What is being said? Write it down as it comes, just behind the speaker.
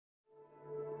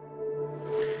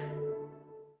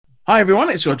Hi everyone,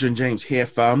 it's Roger and James here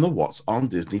from the What's on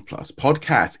Disney Plus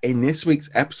podcast. In this week's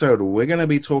episode, we're going to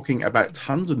be talking about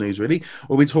tons of news, really.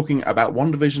 We'll be talking about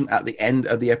WandaVision at the end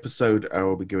of the episode.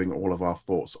 We'll be giving all of our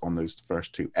thoughts on those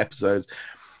first two episodes.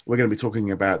 We're going to be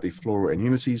talking about the Flora and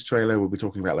Ulysses trailer. We'll be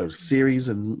talking about those series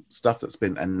and stuff that's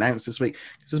been announced this week.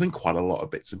 There's been quite a lot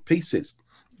of bits and pieces.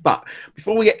 But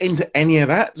before we get into any of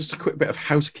that, just a quick bit of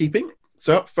housekeeping.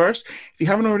 So up first, if you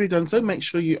haven't already done so, make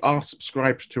sure you are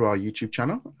subscribed to our YouTube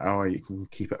channel, or you can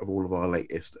keep up with all of our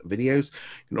latest videos.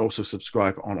 You can also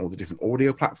subscribe on all the different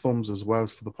audio platforms as well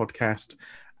for the podcast.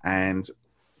 And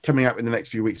coming up in the next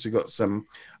few weeks, we've got some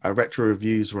retro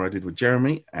reviews where I did with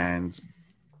Jeremy, and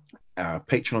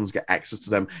patrons get access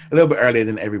to them a little bit earlier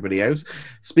than everybody else.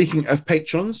 Speaking of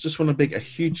patrons, just want to big a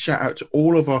huge shout out to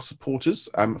all of our supporters.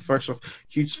 First off,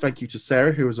 huge thank you to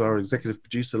Sarah, who is our executive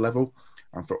producer level,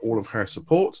 and for all of her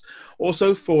support.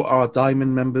 Also for our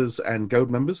Diamond members and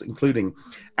Gold members, including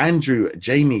Andrew,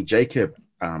 Jamie, Jacob,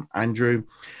 Andrew,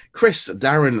 Chris,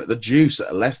 Darren, The Juice,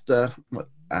 Lester.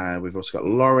 We've also got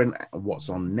Lauren, What's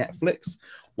on Netflix,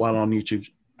 while on YouTube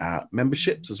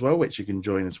memberships as well, which you can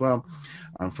join as well.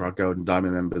 For our Gold and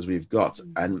Diamond members, we've got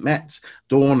Matt,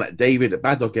 Dawn, David,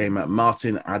 Bad Dog Gamer,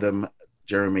 Martin, Adam,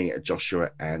 Jeremy,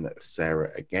 Joshua, and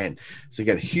Sarah again. So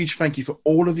again, huge thank you for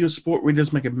all of your support. Really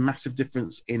does make a massive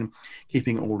difference in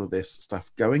keeping all of this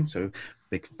stuff going. So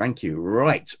big thank you.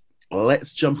 Right,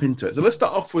 let's jump into it. So let's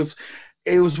start off with,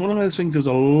 it was one of those things, there was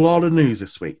a lot of news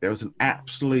this week. There was an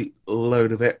absolute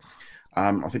load of it.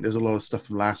 I think there's a lot of stuff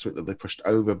from last week that they pushed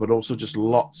over, but also just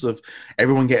lots of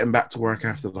everyone getting back to work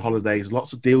after the holidays,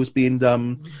 lots of deals being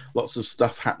done, lots of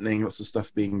stuff happening, lots of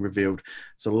stuff being revealed.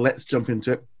 So let's jump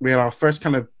into it. We had our first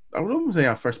kind of, I would almost say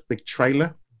our first big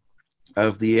trailer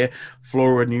of the year.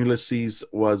 Flora and Ulysses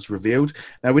was revealed.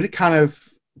 Now, we did kind of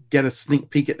get a sneak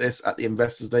peek at this at the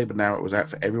Investors Day, but now it was out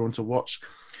for everyone to watch.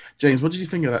 James, what did you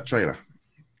think of that trailer?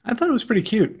 I thought it was pretty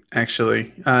cute,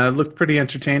 actually. It looked pretty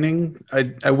entertaining.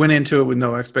 I went into it with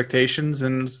no expectations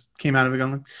and came out of it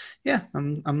going, yeah,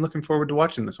 I'm looking forward to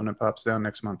watching this when it pops down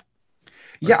next month.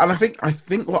 Yeah, and I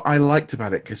think what I liked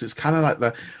about it, because it's kind of like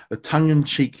the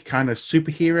tongue-in-cheek kind of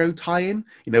superhero tie-in.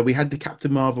 You know, we had the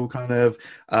Captain Marvel kind of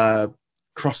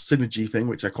cross synergy thing,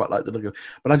 which I quite like the look of.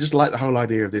 But I just like the whole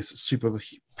idea of this super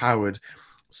powered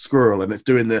squirrel, and it's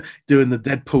doing the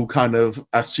Deadpool kind of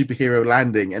superhero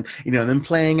landing, and you know, and then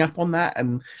playing up on that,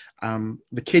 and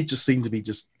the kid just seemed to be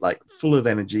just like full of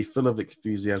energy, full of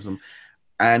enthusiasm,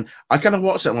 and I kind of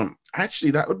watched that one.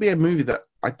 Actually, that would be a movie that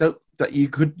you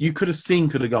could have seen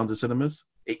could have gone to cinemas.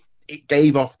 It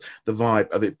gave off the vibe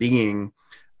of it being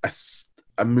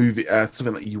a movie,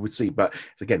 something that you would see, but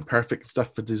it's, again, perfect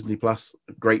stuff for Disney Plus.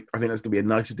 Great. I think that's going to be a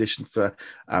nice addition for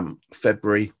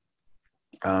February.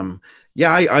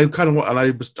 Yeah, I kind of,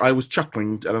 and I was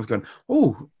chuckling, and I was going,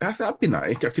 oh, that'd be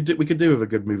nice. We could do with a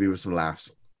good movie with some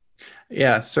laughs.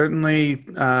 Yeah, certainly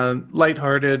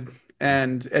lighthearted,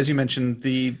 and as you mentioned,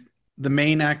 the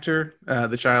main actor,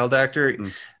 the child actor,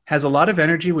 has a lot of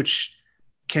energy, which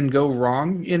can go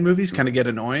wrong in movies, kind of get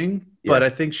annoying. Yeah. But I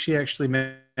think she actually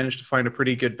managed to find a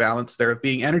pretty good balance there of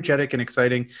being energetic and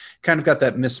exciting. Kind of got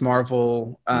that Miss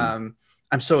Marvel.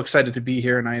 I'm so excited to be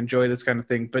here and I enjoy this kind of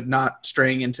thing, but not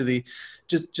straying into the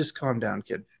just calm down,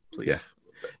 kid, please.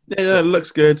 Yeah, it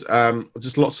looks good.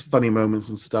 Just lots of funny moments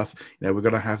and stuff. You know, we're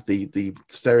gonna have the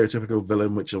stereotypical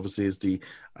villain, which obviously is the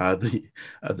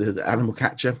animal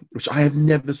catcher, which I have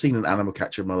never seen an animal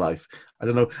catcher in my life. I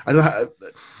don't know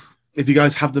if you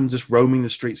guys have them just roaming the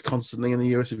streets constantly in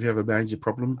the US, if you have a major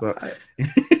problem, but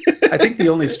I think the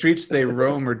only streets they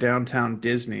roam are downtown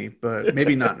Disney, but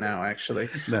maybe not now, actually.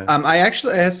 No. I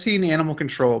have seen Animal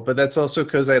Control, but that's also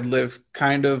because I live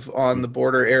kind of on the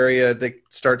border area that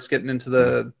starts getting into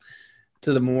the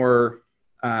more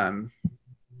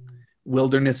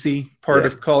wildernessy part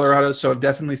of Colorado. So I've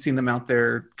definitely seen them out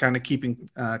there kind of keeping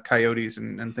coyotes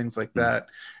and things like that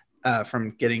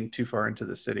from getting too far into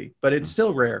the city. But it's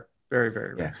still rare. Very,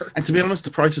 very rare. Yeah. And to be honest,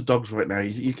 the price of dogs right now,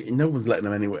 no one's letting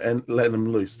them anywhere and letting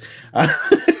them loose.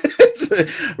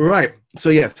 Right. So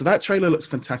yeah, so that trailer looks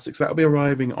fantastic. So that'll be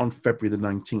arriving on February the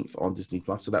 19th on Disney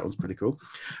Plus. So that one's pretty cool.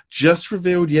 Just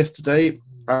revealed yesterday,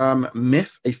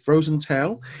 Myth, A Frozen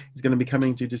Tale is going to be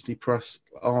coming to Disney Plus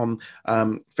on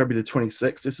February the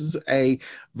 26th. This is a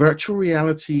virtual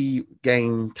reality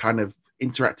game kind of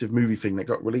interactive movie thing that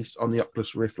got released on the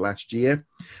Oculus Rift last year,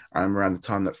 around the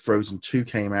time that Frozen 2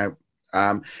 came out.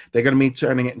 They're going to be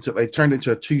they've turned it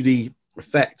into a 2D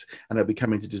effect, and it'll be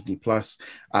coming to Disney Plus.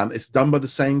 It's done by the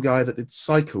same guy that did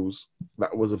Cycles.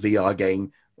 That was a VR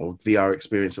game or VR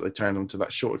experience that they turned into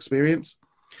that short experience.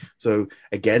 So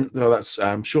again, that's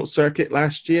Short Circuit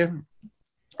last year.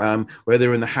 where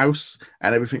they're in the house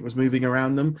and everything was moving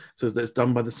around them. So that's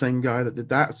done by the same guy that did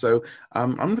that. So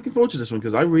I'm looking forward to this one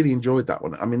because I really enjoyed that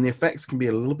one. I mean, the effects can be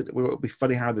a little bit, it'll be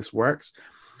funny how this works,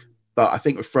 but I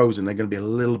think with Frozen, they're going to be a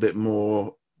little bit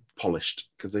more polished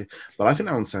but I think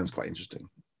that one sounds quite interesting.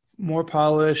 More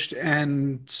polished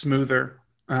and smoother.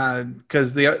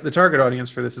 Because the target audience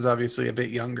for this is obviously a bit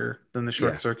younger than the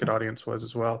Short Circuit audience was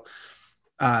as well.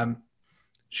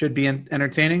 Should be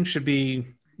entertaining, should be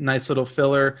nice little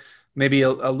filler, maybe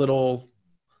a little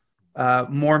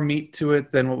more meat to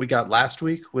it than what we got last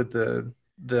week with the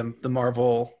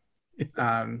Marvel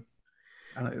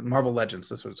Marvel Legends.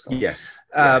 That's what it's called. Yes.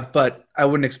 But I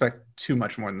wouldn't expect too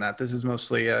much more than that. This is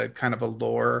mostly a kind of a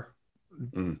lore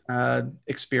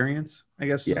experience, I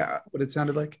guess. Yeah. What it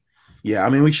sounded like. Yeah, I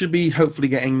mean, we should be hopefully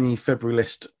getting the February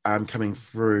list coming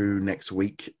through next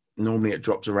week. Normally it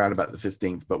drops around about the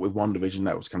 15th, but with WandaVision,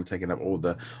 that was kind of taking up all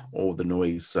the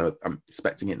noise. So I'm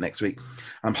expecting it next week.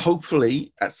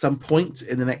 Hopefully at some point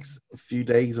in the next few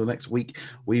days or next week,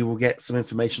 we will get some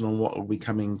information on what will be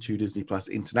coming to Disney Plus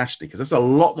internationally, because that's a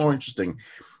lot more interesting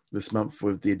this month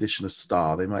with the addition of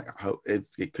Star. They might hope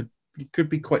it could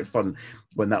be quite fun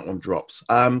when that one drops.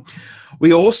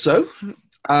 We also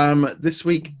this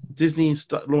week Disney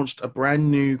launched a brand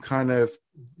new kind of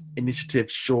initiative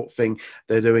short thing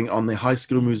they're doing on the High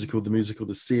School Musical,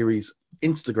 the series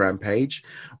Instagram page,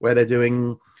 where they're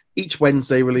doing each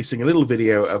Wednesday releasing a little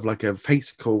video of like a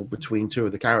face call between two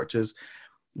of the characters,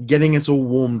 getting us all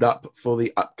warmed up for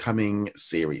the upcoming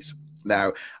series. Now,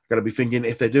 I've got to be thinking,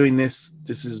 if they're doing this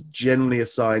is generally a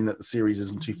sign that the series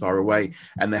isn't too far away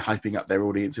and they're hyping up their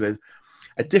audience in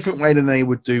a different way than they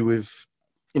would do with,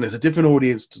 it's a different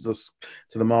audience to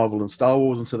the Marvel and Star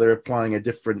Wars, and so they're applying a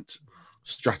different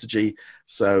strategy.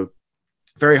 So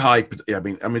very high. I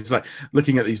mean, it's like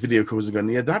looking at these video calls and going,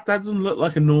 that doesn't look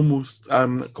like a normal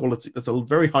quality. That's a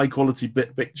very high quality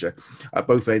picture at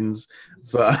both ends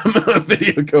for a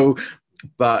video call.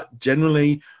 But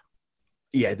generally,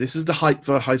 this is the hype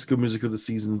for High School Musical, the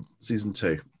season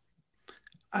 2.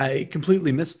 I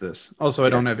completely missed this. Also, I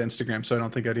don't have Instagram, so I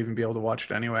don't think I'd even be able to watch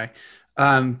it anyway.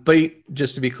 But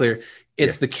just to be clear,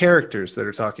 it's the characters that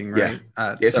are talking, right?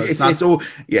 It's all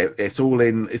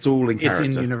in character.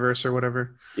 It's in universe or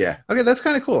whatever. Yeah. Okay, that's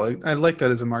kind of cool. I like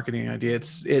that as a marketing idea.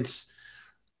 It's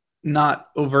not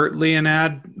overtly an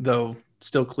ad, though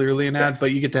still clearly an ad,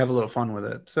 but you get to have a little fun with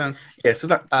it. So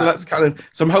that's kind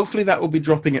of hopefully that will be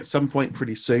dropping at some point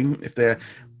pretty soon.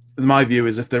 My view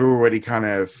is if they're already kind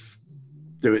of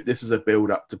this is a build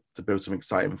up to build some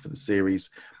excitement for the series.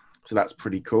 So that's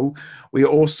pretty cool. We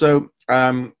also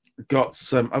got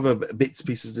some other bits and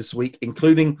pieces this week,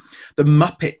 including the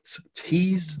Muppets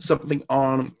teased something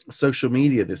on social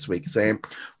media this week, saying,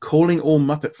 calling all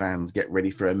Muppet fans, get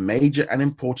ready for a major and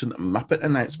important Muppet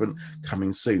announcement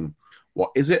coming soon.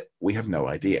 What is it? We have no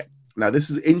idea. Now, this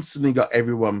has instantly got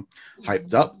everyone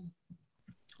hyped up.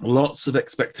 Lots of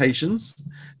expectations,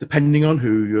 depending on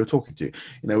who you're talking to.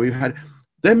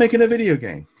 They're making a video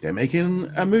game. They're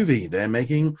making a movie. They're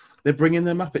bringing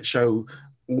the Muppet Show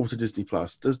all to Disney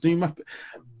Plus. There's new Muppet.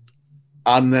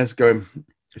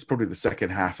 It's probably the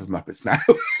second half of Muppets now.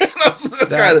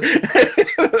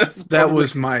 That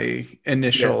was my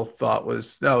initial thought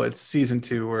was, it's season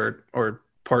 2 or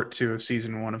part 2 of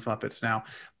season 1 of Muppets now.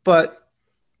 But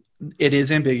it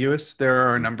is ambiguous. There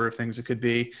are a number of things it could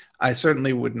be. I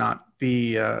certainly would not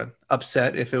be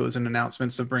upset if it was an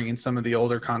announcement of bringing some of the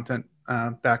older content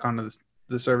back onto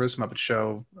the service. Muppet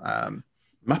Show.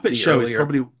 Muppet Show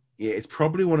is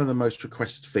probably one of the most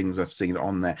requested things I've seen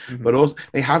on there. Mm-hmm. But also,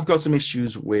 they have got some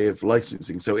issues with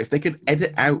licensing. So if they could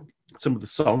edit out some of the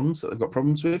songs that they've got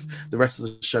problems with, the rest of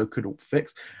the show could all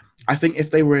fix. I think if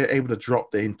they were able to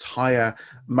drop the entire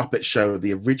Muppet Show,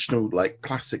 the original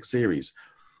classic series,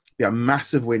 be a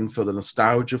massive win for the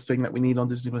nostalgia thing that we need on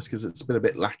Disney Plus, because it's been a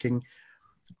bit lacking.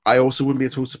 I also wouldn't be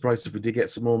at all surprised if we did get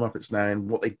some more Muppets now, and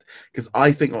because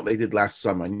I think what they did last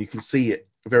summer, and you can see it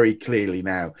very clearly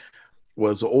now,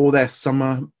 was all their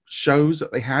summer shows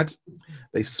that they had.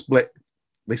 They split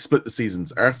the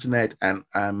seasons. Earth to Ned and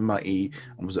Mighty,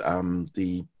 was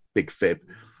the Big Fib.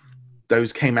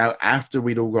 Those came out after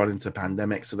we'd all got into the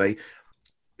pandemic, so they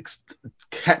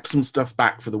kept some stuff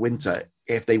back for the winter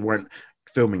if they weren't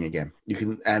filming again.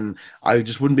 And I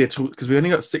just wouldn't be at all, because we only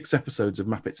got 6 episodes of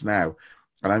Muppets now,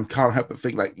 and I can't help but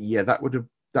think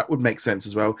that would make sense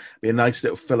as well. Be a nice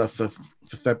little filler for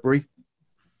February.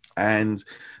 And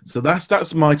so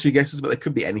that's my 2 guesses, but they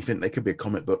could be anything. They could be a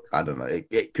comic book. I don't know.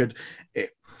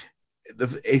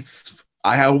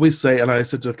 I always say, and I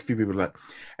said to a few people,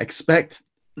 expect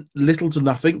little to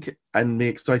nothing and be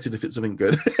excited if it's something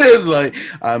good.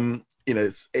 It's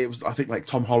it was, I think, like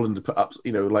Tom Holland put up,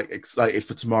 like excited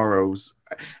for tomorrow's,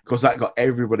 because that got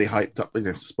everybody hyped up.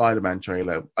 Spider-Man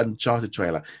trailer, Uncharted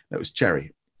trailer. That was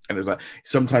Cherry, and it was like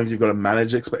sometimes you've got to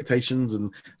manage expectations,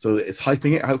 and so it's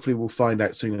hyping it. Hopefully, we'll find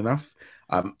out soon enough.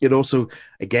 It also,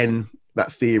 again,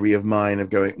 that theory of mine of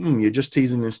going, you're just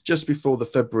teasing this just before the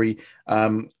February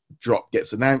drop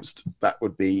gets announced. That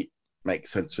would make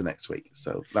sense for next week.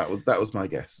 So that was my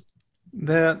guess.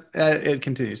 That it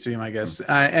continues to be my guess.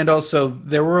 And also,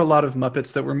 there were a lot of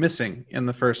Muppets that were missing in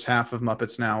the first half of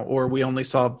Muppets Now, or we only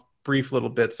saw brief little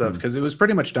bits of, because it was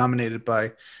pretty much dominated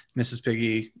by Mrs.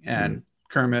 Piggy and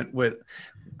Kermit, with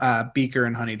Beaker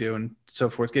and Honeydew and so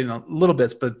forth, getting a little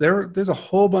bits. But there's a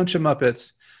whole bunch of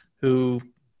Muppets who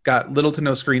got little to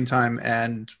no screen time,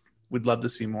 and we'd love to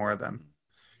see more of them.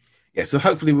 Yeah, so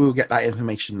hopefully we'll get that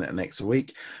information next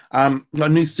week. Got a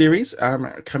new series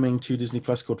coming to Disney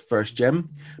Plus called First Gem,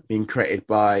 being created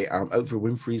by Oprah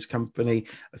Winfrey's company.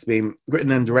 It's been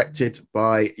written and directed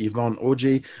by Yvonne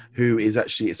Orji, who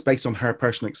it's based on her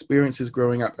personal experiences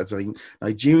growing up as a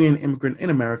Nigerian immigrant in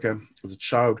America. As a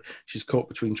child, she's caught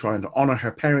between trying to honor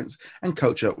her parents and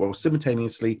culture while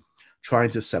simultaneously trying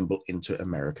to assemble into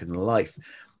American life.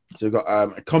 So we've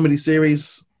got a comedy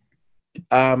series.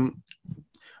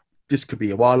 This could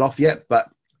be a while off yet, but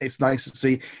it's nice to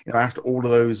see, after all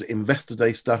of those Investor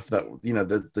Day stuff, that,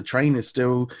 the train is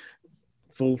still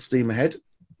full steam ahead.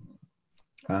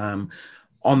 On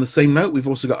the same note, we've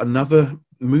also got another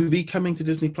movie coming to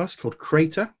Disney Plus called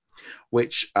Crater,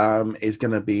 which is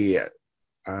going to be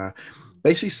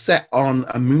basically set on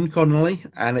a moon colony,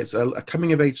 and it's a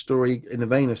coming-of-age story in the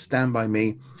vein of Stand By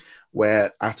Me,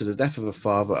 where after the death of a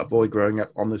father, a boy growing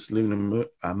up on this lunar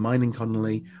mining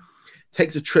colony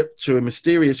takes a trip to a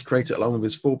mysterious crater along with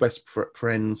his four best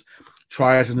friends,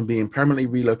 triad and being permanently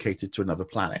relocated to another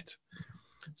planet.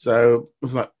 So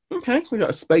it's like, okay, we got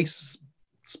a space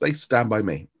Stand By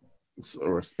Me,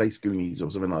 or a Space Goonies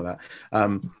or something like that.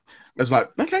 It's like,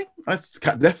 okay, that's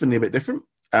definitely a bit different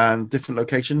and different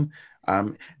location.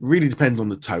 Really depends on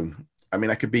the tone. I mean,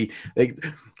 that could be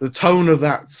the tone of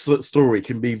that story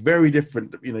can be very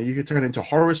different. You can turn it into a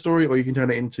horror story, or you can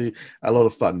turn it into a lot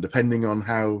of fun, depending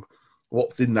on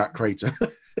what's in that crater.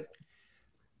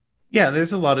 Yeah,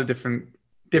 there's a lot of different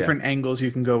angles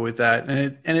you can go with that,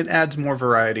 and it adds more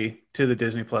variety to the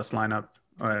Disney Plus lineup,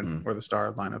 or the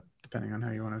Star lineup, depending on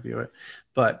how you want to view it.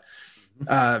 But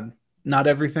not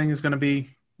everything is going to be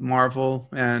Marvel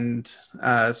and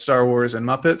Star Wars and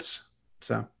Muppets.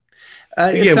 So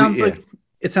it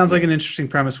sounds like an interesting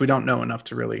premise. We don't know enough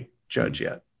to really judge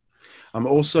yet.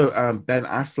 Also, Ben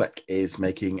Affleck is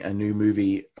making a new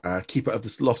movie, Keeper of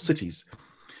the Lost Cities,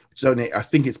 which I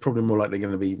think it's probably more likely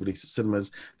going to be released at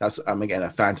cinemas. That's, again, a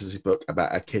fantasy book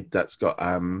about a kid that's got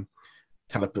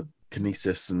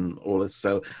telekinesis and all this.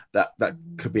 So that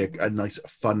could be a nice,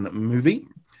 fun movie.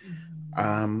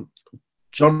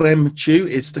 John M. Chu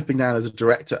is stepping down as a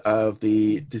director of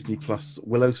the Disney Plus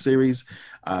Willow series.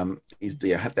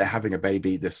 They're having a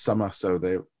baby this summer, so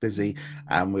they're busy.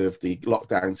 And with the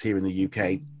lockdowns here in the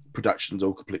UK, production's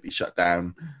all completely shut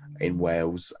down in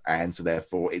Wales, and so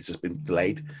therefore it's just been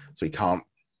delayed. So he can't.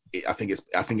 I think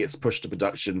it's pushed the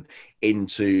production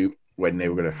into when they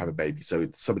were going to have a baby. So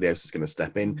somebody else is going to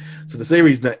step in. So the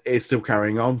series that is still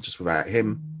carrying on, just without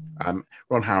him.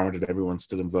 Ron Howard and everyone's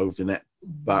still involved in it,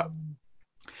 but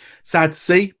sad to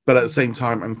see. But at the same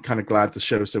time, I'm kind of glad the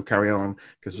show is still carrying on,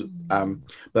 because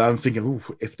but I'm thinking,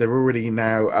 if they're already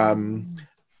now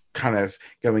kind of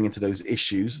going into those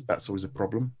issues, that's always a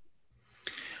problem.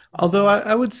 Although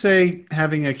I would say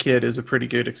having a kid is a pretty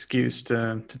good excuse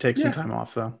to take some time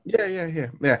off, though.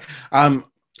 Yeah.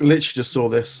 Literally just saw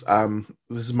this.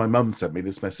 This is my mum sent me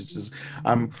this message.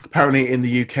 Apparently in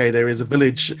the UK there is a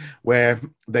village where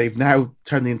they've now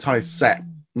turned the entire set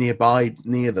near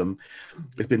them.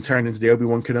 It's been turned into the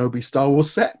Obi-Wan Kenobi Star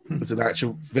Wars set. It's an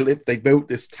actual village. They built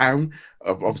this town.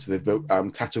 Obviously they've built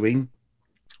Tatooine.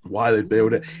 Why they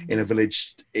build it in a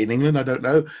village in England, I don't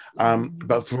know.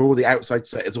 But for all the outside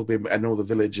set, it's all been, and all the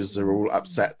villagers are all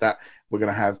upset that we're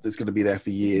going to have, it's going to be there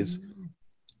for years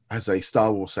as a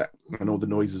Star Wars set, and all the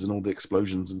noises and all the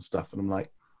explosions and stuff. And I'm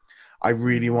like, I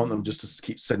really want them just to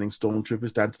keep sending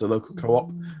stormtroopers down to the local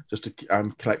co-op just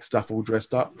to collect stuff all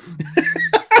dressed up.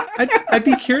 I'd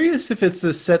be curious if it's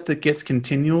a set that gets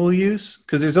continual use,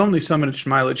 because there's only so much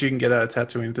mileage you can get out of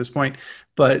Tatooine at this point.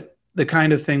 But the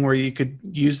kind of thing where you could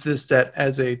use this set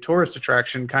as a tourist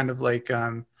attraction, kind of like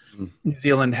New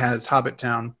Zealand has Hobbit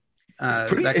Town, that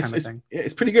kind of thing.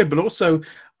 It's pretty good, but also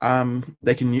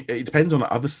they can. It depends on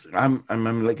others. I'm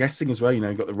guessing as well.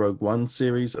 You've got the Rogue One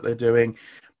series that they're doing.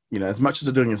 As much as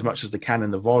they're doing as much as they can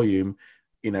in the volume,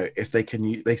 if they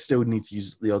can, they still need to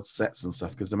use the odd sets and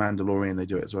stuff, because the Mandalorian, they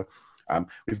do it as well.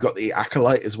 We've got the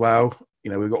Acolyte as well.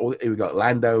 We've got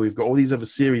Lando. We've got all these other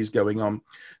series going on.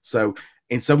 So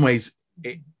in some ways,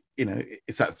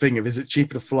 it's that thing of, is it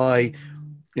cheaper to fly,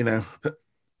 the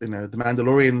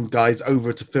Mandalorian guys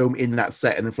over to film in that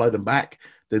set and then fly them back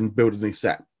than build a new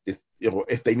set?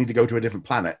 If they need to go to a different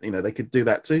planet, they could do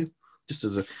that too, just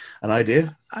as an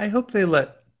idea. I hope they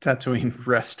let Tatooine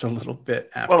rest a little bit.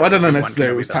 After I don't know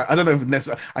necessarily. I don't know if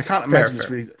necessarily. I can't imagine it's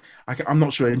really. I'm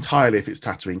not sure entirely if it's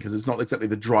Tatooine, because it's not exactly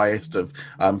the driest of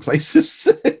places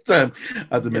at the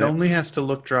minute. It only has to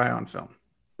look dry on film.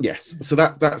 Yes, so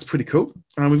that's pretty cool.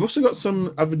 And we've also got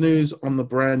some other news on the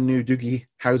brand new Doogie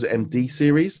Howser MD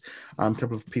series. A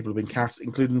couple of people have been cast,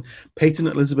 including Peyton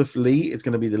Elizabeth Lee is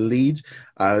going to be the lead.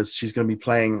 She's going to be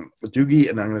playing Doogie,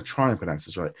 and I'm going to try and pronounce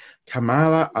this right,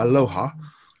 Kamala Aloha.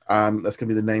 That's going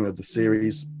to be the name of the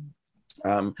series.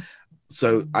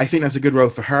 So I think that's a good role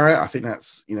for her. I think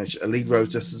that's, a lead role,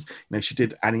 just as, she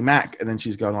did Annie Mac, and then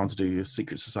she's gone on to do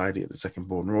Secret Society at the Second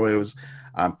Born Royals.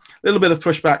 A little bit of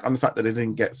pushback on the fact that they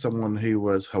didn't get someone who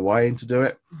was Hawaiian to do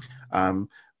it.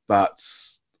 But,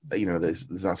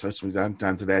 that's ultimately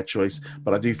down to their choice.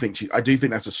 But I do think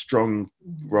that's a strong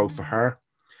role for her.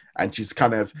 And she's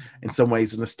kind of, in some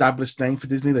ways, an established name for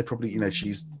Disney. They probably,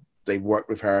 they work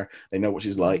with her. They know what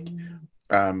she's like.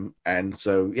 And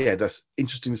so, that's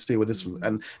interesting to see where this one,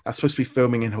 and that's supposed to be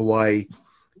filming in Hawaii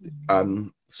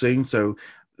soon. So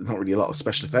there's not really a lot of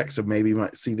special effects. So maybe we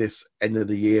might see this end of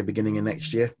the year, beginning of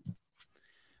next year.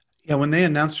 Yeah, when they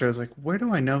announced her, I was like, where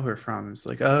do I know her from? It's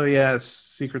like, oh, yeah,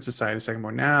 Secret Society, Second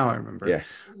Born. Now I remember.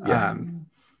 Yeah.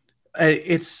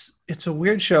 It's a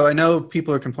weird show. I know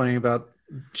people are complaining about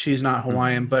she's not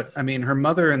Hawaiian, but I mean, her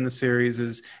mother in the series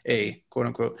is a quote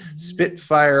unquote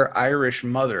Spitfire Irish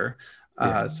mother.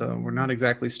 So we're not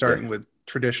exactly starting with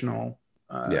traditional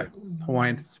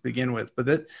Hawaiian to begin with,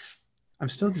 but I'm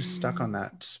still just stuck on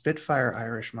that Spitfire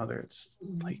Irish mother. It's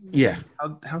like,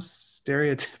 how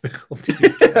stereotypical do you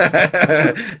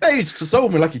get? Hey, it's so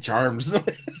me Lucky Charms.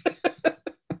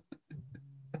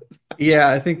 Yeah,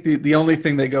 I think the only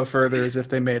thing they go further is if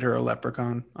they made her a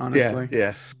leprechaun, honestly.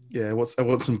 Yeah. I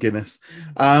want some Guinness.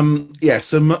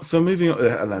 So for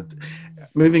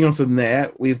moving on from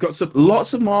there, we've got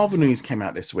lots of Marvel news came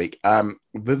out this week.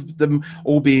 With them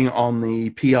all being on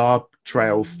the PR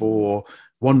trail for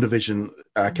WandaVision.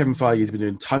 Kevin Feige has been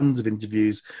doing tons of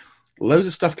interviews, loads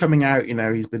of stuff coming out.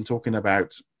 He's been talking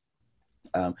about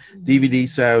DVD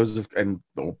sales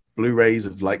or Blu-rays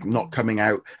of not coming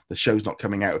out. The show's not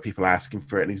coming out with people asking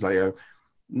for it, and he's like, is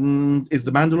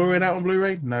The Mandalorian out on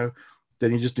Blu-ray? No.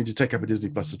 Then you just need to take up a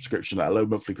Disney Plus subscription at a low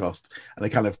monthly cost. And they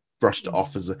kind of brushed it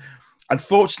off as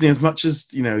unfortunately, as much as,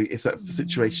 it's that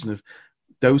situation of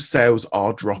those sales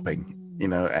are dropping,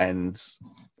 and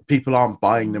people aren't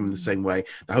buying them in the same way.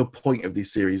 The whole point of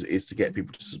these series is to get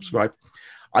people to subscribe.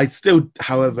 I still,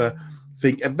 however,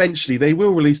 think eventually they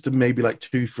will release them maybe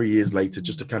 2-3 years later,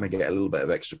 just to kind of get a little bit of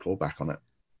extra clawback on it.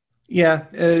 Yeah,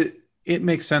 it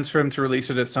makes sense for them to release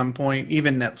it at some point.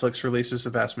 Even Netflix releases the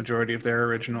vast majority of their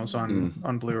originals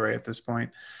on Blu-ray at this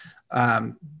point.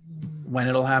 When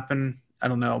it'll happen, I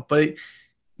don't know. But,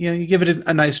 you give it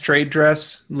a nice trade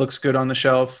dress, looks good on the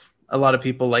shelf. A lot of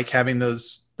people like having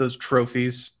those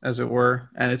trophies, as it were.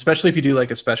 And especially if you do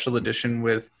a special edition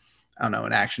with, I don't know,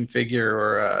 an action figure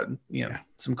or,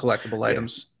 some collectible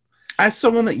items. As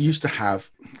someone that used to have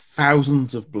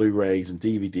thousands of Blu-rays and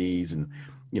DVDs and,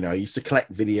 I used to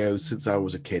collect videos since I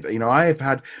was a kid. I have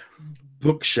had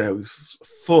bookshelves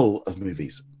full of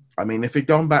movies. I mean, if it'd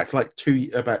gone back about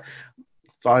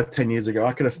 5-10 years ago,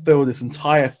 I could have filled this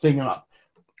entire thing up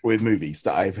with movies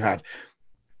that I've had.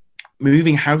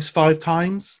 Moving house 5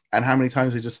 times, and how many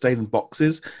times they just stayed in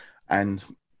boxes, and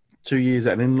 2 years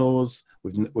at an in-laws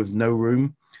with no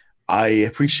room. I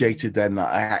appreciated then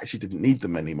that I actually didn't need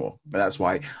them anymore. But that's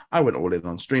why I went all in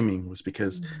on streaming, was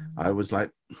because I was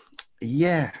like,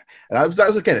 and that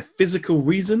was again a physical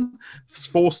reason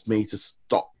forced me to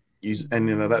stop using.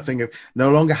 And that thing of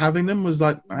no longer having them was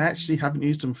like, I actually haven't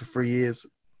used them for 3 years.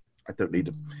 I don't need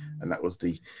them. And that was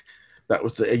the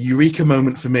eureka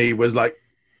moment for me. Was like,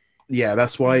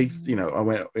 that's why I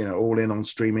went all in on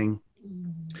streaming.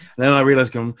 And then I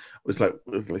realized, like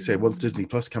I said, once Disney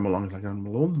Plus came along, it's like,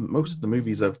 most of the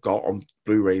movies I've got on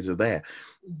Blu-rays are there.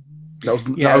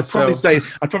 I'd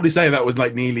probably say that was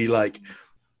nearly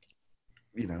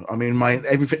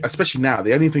everything, especially now,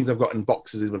 the only things I've got in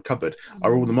boxes in my cupboard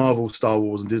are all the Marvel, Star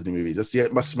Wars, and Disney movies.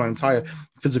 That's my entire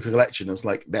physical collection. It's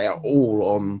they are all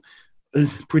on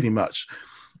pretty much.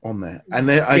 on there. And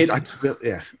then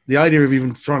yeah, the idea of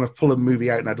even trying to pull a movie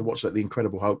out and I had to watch like The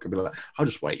Incredible Hulk and be like, I'll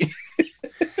just wait.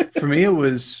 For me, it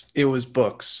was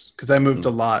books, because I moved a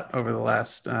lot over the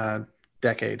last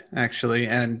decade, actually,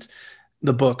 and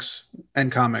the books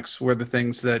and comics were the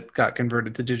things that got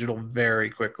converted to digital very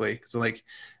quickly. Because like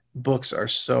books are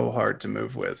so hard to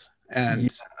move with, and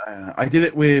I did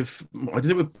it with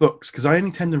books because I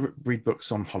only tend to read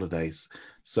books on holidays.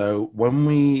 So when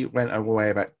we went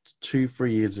away about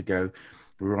 2-3 years ago,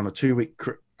 we were on a 2-week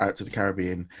trip out to the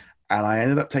Caribbean, and I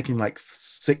ended up taking like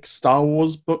 6 Star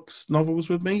Wars novels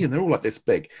with me, and they're all like this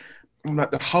big. I'm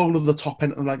like the whole of the top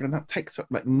end, and that takes up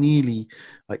like nearly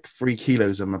like 3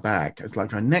 kilos in my bag. It's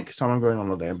like next time I'm going on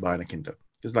holiday, I'm buying a Kindle.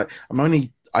 It's like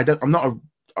I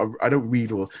don't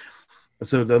read all.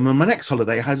 So then my next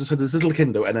holiday, I just had this little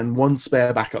Kindle and then 1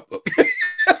 spare backup book.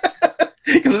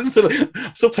 Because I didn't feel like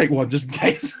I'll still take one just in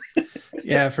case.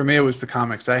 Yeah, for me it was the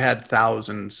comics. I had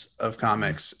thousands of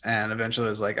comics, and eventually I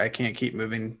was like, I can't keep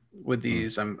moving with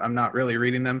these. I'm not really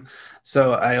reading them.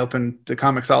 So I opened the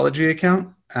Comixology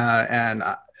account, and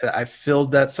I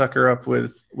filled that sucker up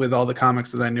with all the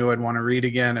comics that I knew I'd want to read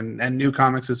again, and new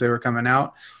comics as they were coming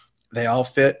out. They all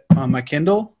fit on my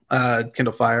Kindle,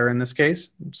 Kindle Fire in this case.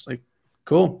 I'm just like,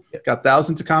 cool. Got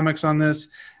thousands of comics on this.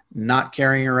 Not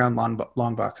carrying around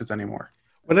long boxes anymore.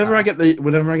 Whenever I get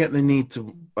the need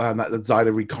to that desire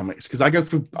to read comics, because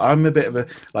I'm a bit of a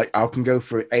like I can go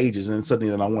for ages and then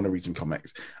suddenly I want to read some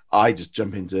comics. I just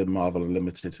jump into Marvel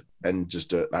Unlimited and just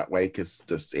do it that way because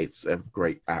it's a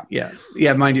great app. Yeah.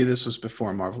 Mind you, this was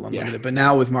before Marvel Unlimited, but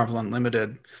now with Marvel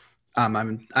Unlimited,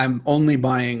 I'm only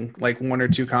buying like 1 or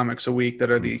 2 comics a week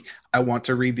that are I want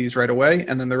to read these right away,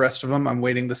 and then the rest of them I'm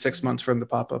waiting the 6 months for them to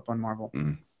pop up on Marvel.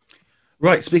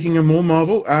 Right, speaking of more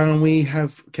Marvel, we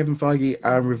have Kevin Feige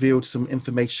revealed some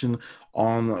information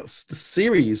on the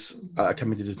series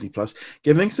coming to Disney Plus,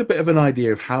 giving us a bit of an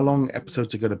idea of how long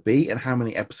episodes are going to be and how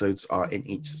many episodes are in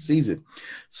each season.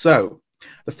 So,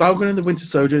 The Falcon and the Winter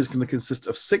Soldier is going to consist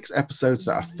of 6 episodes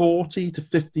that are 40 to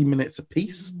 50 minutes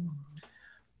apiece,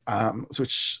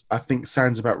 which I think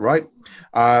sounds about right.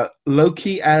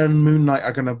 Loki and Moon Knight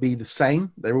are going to be the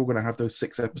same. They're all going to have those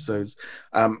 6 episodes.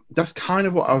 That's kind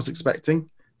of what I was expecting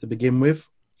to begin with.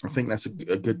 I think that's a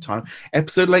good time.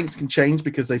 Episode lengths can change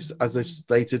because as they've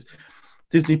stated,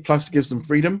 Disney Plus gives them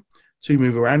freedom to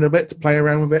move around a bit, to play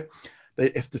around with it.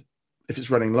 If it's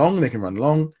running long, they can run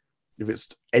long. If it's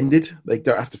ended, they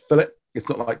don't have to fill it. It's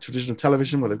not like traditional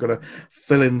television where they've got to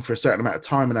fill in for a certain amount of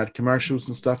time and add commercials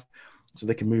and stuff, so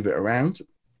they can move it around.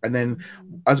 And then,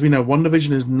 as we know,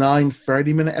 WandaVision is 9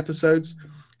 30-minute episodes.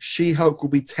 She-Hulk will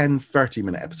be 10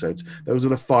 30-minute episodes. Those are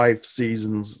the 5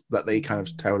 seasons that they kind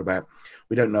of told about.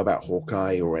 We don't know about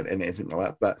Hawkeye or anything like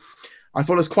that, but I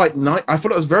thought it was quite nice. I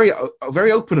thought it was very,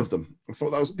 very open of them. I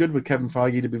thought that was good with Kevin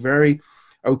Feige to be very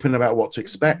open about what to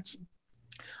expect.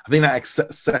 I think that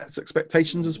sets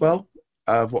expectations as well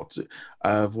of what's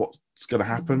going to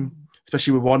happen,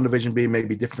 especially with WandaVision being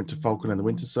maybe different to Falcon and the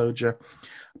Winter Soldier.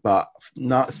 But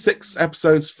 6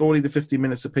 episodes, 40 to 50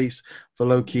 minutes apiece for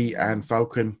Loki and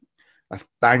Falcon. That's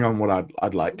bang on what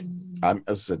I'd like. As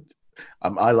I said,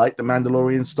 I like the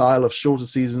Mandalorian style of shorter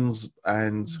seasons,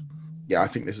 and yeah, I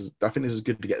think this is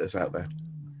good to get this out there.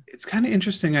 It's kind of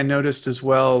interesting. I noticed as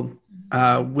well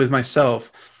with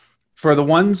myself for the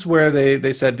ones where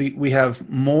they said we have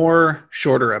more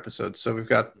shorter episodes. So we've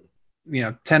got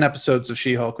 10 episodes of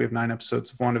She-Hulk, we have 9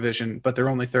 episodes of WandaVision, but they're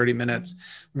only 30 minutes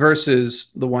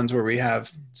versus the ones where we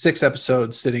have 6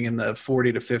 episodes sitting in the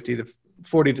 40 to 50 to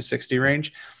 40 to 60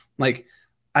 range. Like,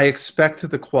 I expect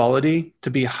the quality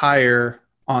to be higher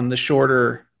on the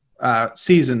shorter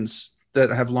seasons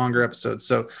that have longer episodes.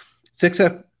 So 6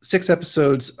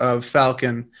 episodes of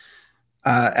Falcon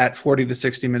at 40 to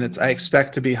 60 minutes, I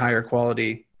expect to be higher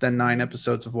quality than 9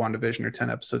 episodes of WandaVision or 10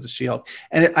 episodes of She-Hulk.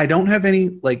 And I don't have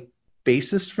any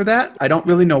basis for that. I don't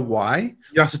really know why.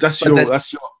 Yes, that's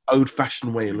your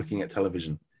old-fashioned way of looking at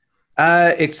television.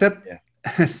 Except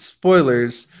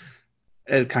spoilers,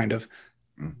 kind of.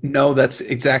 No, that's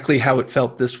exactly how it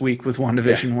felt this week with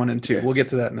WandaVision 1 and 2. Yes. We'll get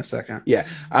to that in a second. Yeah.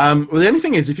 Well, the only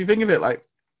thing is, if you think of it like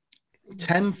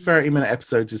 10 30-minute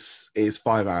episodes is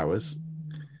 5 hours,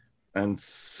 and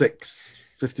 6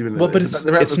 50-minute. Well, but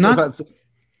it's not.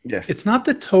 Yeah, it's not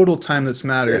the total time that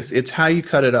matters. Yeah. It's how you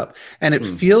cut it up, and it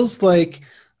feels like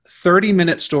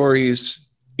 30-minute stories,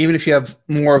 even if you have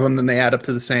more of them than they add up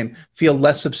to the same, feel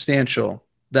less substantial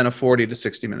than a 40 to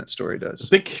 60-minute story does.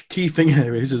 The big key thing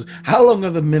here is how long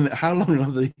are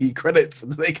the credits?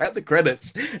 Do they count the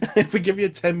credits? If we give you a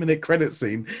 10-minute credit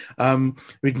scene,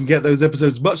 we can get those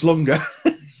episodes much longer.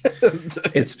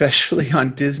 Especially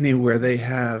on Disney, where they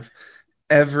have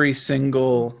every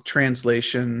single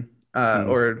translation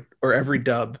or every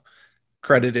dub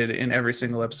credited in every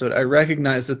single episode. I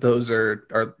recognize that those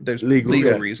are there's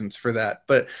legal reasons for that,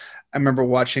 but I remember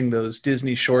watching those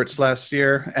Disney shorts last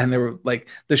year, and they were like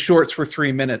the shorts were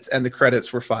 3 minutes and the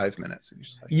credits were 5 minutes. And you're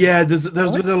just like, yeah, there's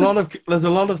been a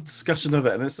lot of discussion of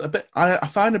it, and it's a bit I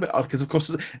find it a bit odd because of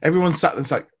course everyone sat there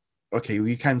like, okay, well,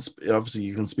 you can obviously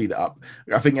you can speed it up.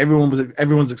 I think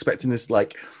everyone's expecting this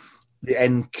like the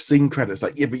end scene credits,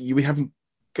 like yeah, but we haven't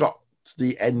got to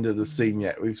the end of the scene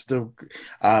yet. We've still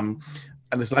and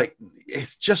it's like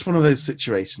it's just one of those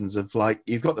situations of like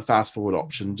you've got the fast forward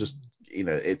option, just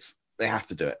they have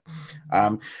to do it.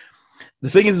 The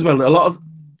thing is as well, a lot of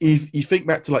you think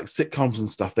back to like sitcoms and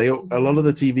stuff. A lot of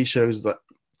the TV shows that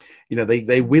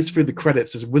they whiz through the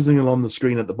credits, just whizzing along the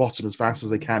screen at the bottom as fast as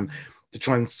they can to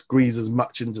try and squeeze as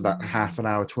much into that half an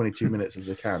hour, 22 minutes as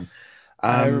they can.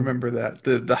 I remember that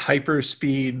the hyper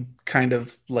speed kind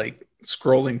of like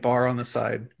scrolling bar on the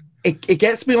side. It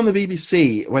gets me on the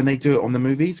BBC when they do it on the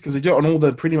movies because they do it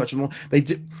on pretty much on all.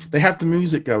 They have the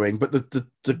music going, but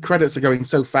the credits are going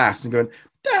so fast and going.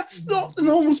 That's not the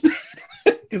normal speed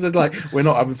because they're like we're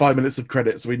not having 5 minutes of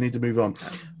credits, so we need to move on.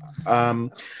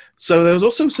 So there was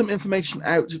also some information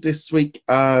out this week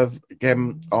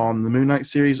again on the Moon Knight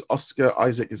series. Oscar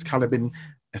Isaac has kind of been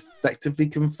effectively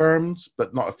confirmed,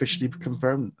 but not officially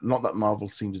confirmed. Not that Marvel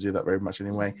seemed to do that very much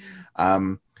anyway.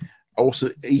 Also,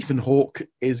 Ethan Hawke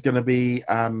is going to be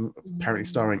apparently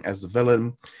starring as the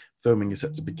villain. Filming is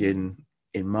set to begin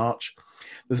in March.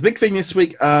 There's a big thing this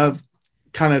week of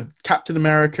kind of Captain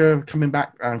America coming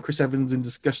back. Chris Evans in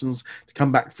discussions to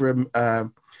come back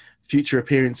for future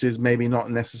appearances, maybe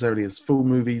not necessarily as full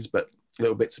movies, but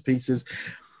little bits and pieces.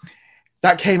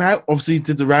 That came out, obviously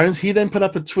did the rounds. He then put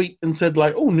up a tweet and said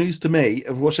like, "Oh, news to me,"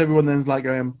 of which everyone then's like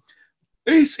going,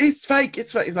 "It's fake,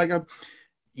 it's fake." It's like,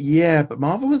 yeah, but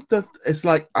Marvel was it's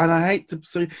like, and I hate to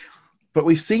say, but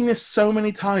we've seen this so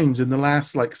many times in the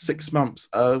last like 6 months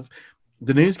of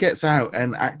the news gets out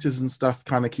and actors and stuff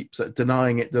kind of keeps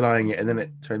denying it, and then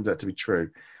it turns out to be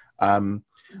true.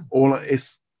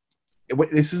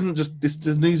 This isn't just this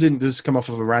news didn't just come off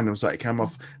of a random site. It came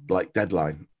off like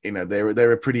Deadline. They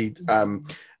were pretty.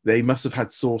 They must have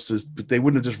had sources, but they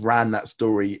wouldn't have just ran that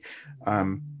story.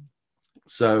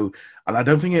 So, and I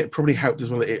don't think it probably helped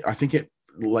as well. I think it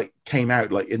like came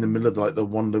out like in the middle of the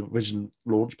WandaVision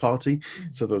launch party,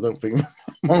 so I don't think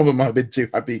Marvel might have been too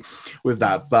happy with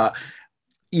that. But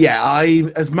yeah,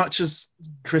 as much as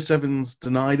Chris Evans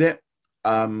denied it,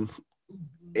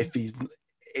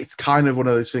 it's kind of one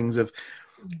of those things of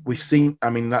we've seen. I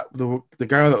mean, that the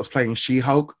girl that was playing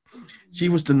She-Hulk, she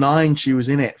was denying she was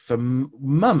in it for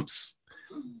months,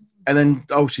 and then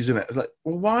she's in it. It's like,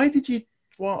 well, why did you?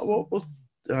 What was?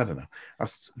 I don't know.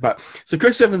 But so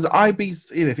Chris Evans,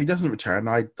 if he doesn't return,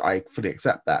 I fully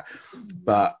accept that.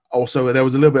 But also there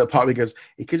was a little bit of part of me goes,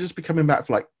 he could just be coming back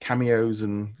for like cameos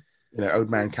and old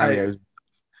man cameos.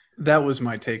 That was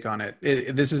my take on it.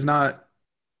 This is not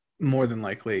more than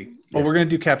likely. Well, we're going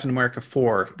to do Captain America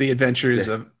 4, the adventures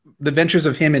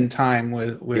of him in time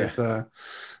with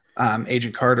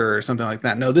Agent Carter or something like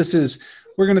that. No, this is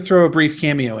we're going to throw a brief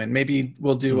cameo in. Maybe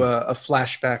we'll do a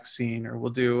flashback scene, or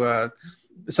we'll do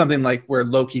something like where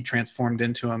Loki transformed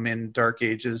into him in Dark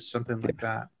Ages, something like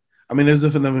that. I mean, there's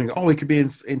nothing like, he could be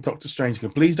in Doctor Strange.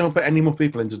 Please don't put any more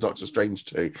people into Doctor Strange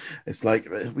 2. It's like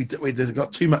we've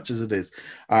got too much as it is.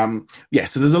 So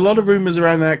there's a lot of rumors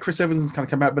around there. Chris Evans has kind of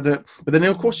come out, but then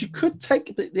of course you could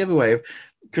take the other way of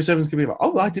Chris Evans could be like,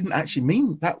 I didn't actually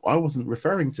mean that. I wasn't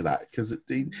referring to that because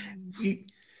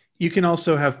you can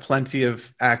also have plenty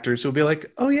of actors who'll be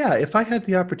like, oh yeah, if I had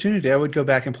the opportunity, I would go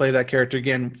back and play that character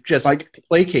again, just like to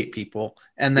placate people,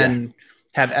 and then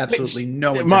have absolutely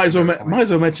no. Might as well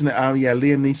mention it.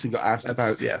 Liam Neeson got asked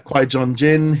about Qui-Gon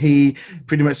Jinn. He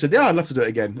pretty much said, I'd love to do it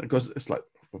again. Because it's like,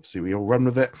 obviously we all run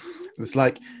with it. And it's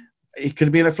like, it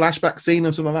could be in a flashback scene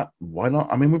or something like that. Why not?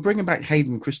 I mean, we're bringing back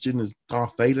Hayden Christian as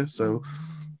Darth Vader, so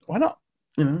why not?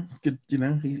 He did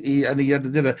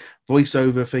a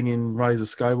voiceover thing in Rise of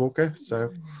Skywalker.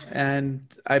 So, and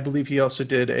I believe he also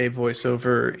did a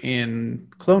voiceover in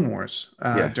Clone Wars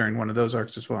during one of those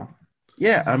arcs as well.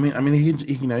 Yeah, I mean, he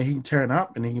can turn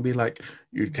up and he can be like,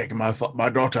 "You're taking my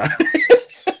daughter."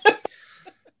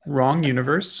 Wrong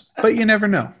universe, but you never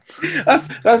know. That's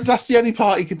the only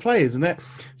part he can play, isn't it?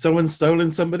 Someone's stolen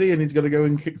somebody and he's got to go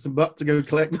and kick some butt to go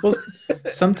collect. Well,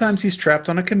 sometimes he's trapped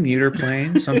on a commuter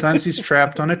plane. Sometimes he's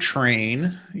trapped on a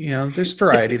train. There's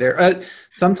variety there.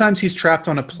 Sometimes he's trapped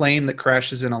on a plane that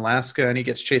crashes in Alaska and he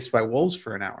gets chased by wolves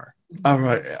for an hour. All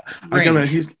right, I don't know.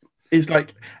 He's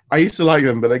like, I used to like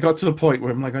them, but they got to the point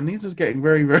where I'm like, these are getting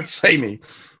very, very samey.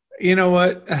 You know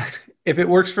what? If it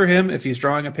works for him, if he's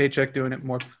drawing a paycheck doing it,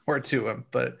 more to him.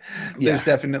 But Yeah. there's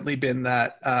definitely been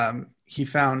that he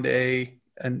found a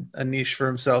niche for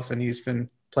himself, and he's been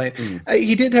playing. Mm.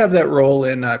 He did have that role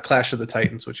in Clash of the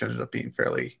Titans, which ended up being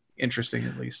fairly interesting,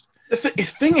 at least. The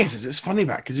thing is it's funny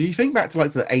back because you think back to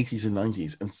like the 80s and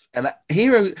 90s, and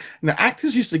hero,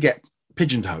 actors used to get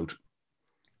pigeonholed.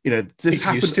 This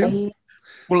happened all.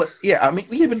 Well, yeah, I mean,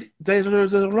 yeah, but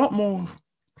there's a lot more.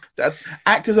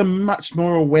 Actors are much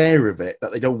more aware of it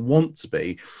that they don't want to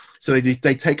be, so they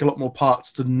take a lot more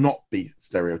parts to not be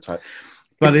stereotyped.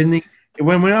 But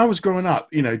when I was growing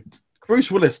up, Bruce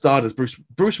Willis starred as Bruce.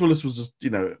 Bruce Willis was just,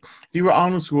 if you were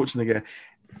Arnold Schwarzenegger,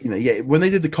 when they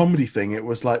did the comedy thing, it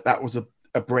was like that was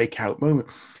a breakout moment.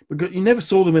 Because you never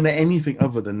saw them in anything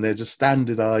other than they're just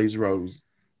standardized roles.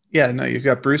 Yeah, no, you've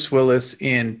got Bruce Willis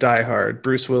in Die Hard,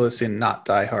 Bruce Willis in Not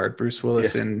Die Hard, Bruce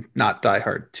Willis in Not Die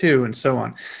Hard 2, and so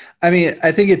on. I mean,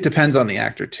 I think it depends on the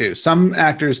actor, too. Some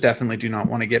actors definitely do not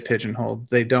want to get pigeonholed.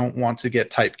 They don't want to get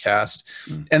typecast.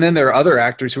 And then there are other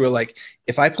actors who are like,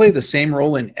 if I play the same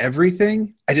role in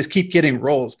everything, I just keep getting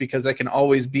roles because I can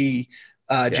always be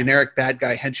generic bad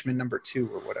guy henchman number 2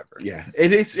 or whatever. Yeah,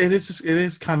 it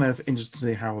is kind of interesting to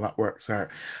see how that works out.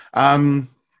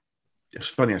 It's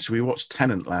funny actually. We watched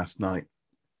Tenet last night,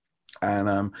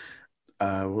 and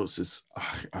what's this?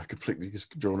 I completely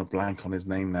just drawn a blank on his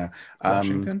name now.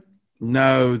 Washington?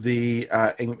 No, the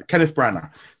Kenneth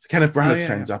Branagh. So Kenneth Branagh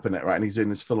turns up in it, right? And he's doing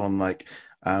this full-on like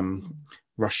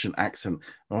Russian accent.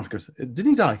 My wife goes, "Didn't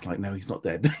he die?" Like, no, he's not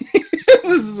dead.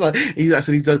 This is like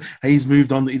he's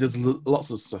moved on. He does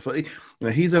lots of stuff.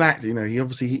 But he's an actor.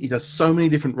 He does so many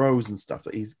different roles and stuff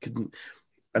that he couldn't.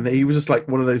 And he was just like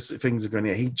one of those things of going,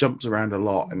 he jumps around a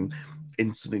lot and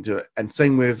instantly do it. And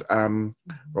same with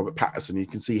Robert Pattinson. You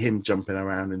can see him jumping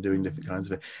around and doing different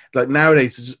kinds of it. Like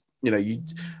nowadays, it's just,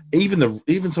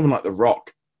 even someone like The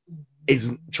Rock is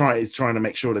trying to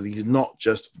make sure that he's not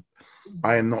just,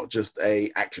 I am not just a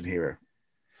action hero.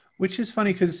 Which is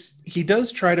funny because he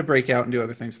does try to break out and do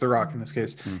other things. The Rock, in this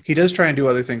case, he does try and do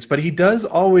other things, but he does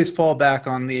always fall back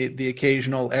on the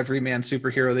occasional everyman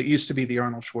superhero that used to be the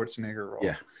Arnold Schwarzenegger role.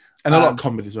 Yeah, and a lot of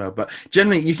comedy as well. But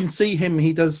generally, you can see him.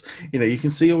 He does. You can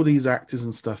see all these actors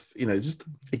and stuff. Just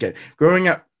again, growing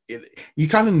up, you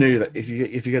kind of knew that if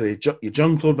you get your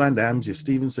Jean-Claude Van Damme's, your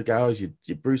Steven Seagal's,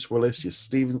 your Bruce Willis, your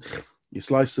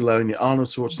Sly Stallone, your Arnold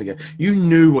Schwarzenegger, you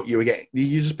knew what you were getting.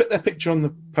 You just put their picture on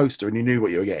the poster and you knew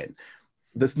what you were getting.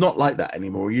 That's not like that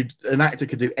anymore. An actor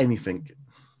could do anything,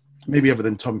 maybe other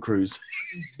than Tom Cruise.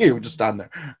 He would just stand there.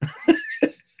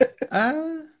 I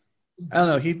don't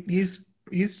know. He's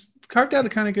carved out a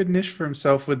kind of good niche for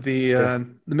himself with the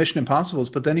Mission Impossibles,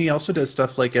 but then he also does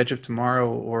stuff like Edge of Tomorrow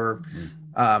or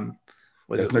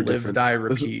Live, Die,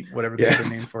 Repeat, whatever the other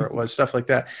name for it was, stuff like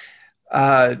that.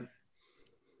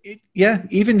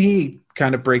 Even he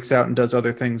kind of breaks out and does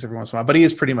other things every once in a while, but he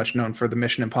is pretty much known for the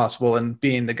Mission Impossible and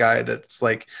being the guy that's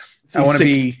like, I want to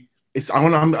be.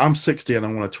 I'm 60 and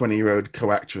I want a 20-year-old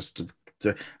co-actress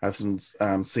to have some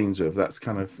scenes with. That's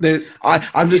kind of.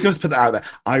 I'm just going to put that out there.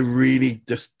 I really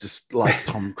just like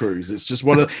Tom Cruise. It's just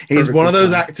he's one of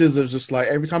those actors that's just like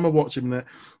every time I watch him,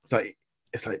 it's like,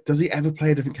 does he ever play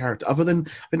a different character other than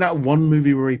in that one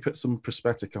movie where he put some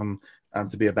prosthetic on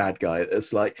to be a bad guy?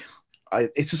 It's like.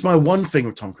 It's just my one thing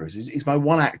with Tom Cruise. He's my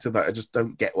one actor that I just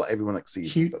don't get what everyone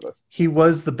sees. He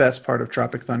was the best part of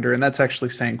Tropic Thunder, and that's actually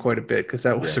saying quite a bit because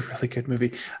that was a really good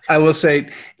movie. I will say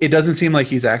it doesn't seem like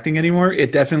he's acting anymore.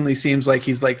 It definitely seems like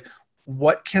he's like,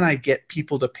 what can I get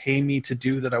people to pay me to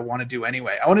do that I want to do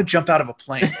anyway? I want to jump out of a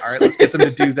plane. All right, let's get them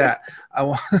to do that. I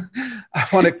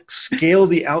want to scale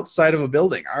the outside of a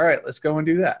building. All right, let's go and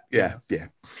do that. Yeah.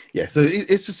 So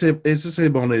it's just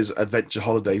him on his adventure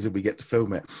holidays and we get to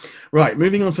film it. Right,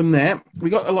 moving on from there, we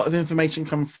got a lot of information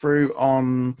come through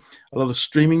on a lot of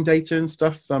streaming data and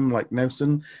stuff, like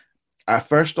Nelson.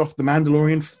 First off, The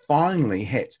Mandalorian finally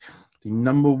hit the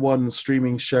 #1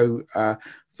 streaming show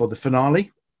for the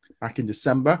finale back in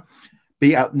December.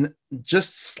 Beat out,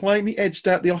 just slightly edged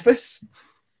out The Office.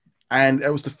 And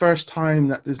it was the first time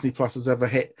that Disney Plus has ever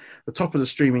hit the top of the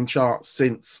streaming chart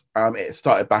since it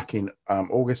started back in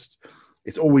August.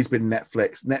 It's always been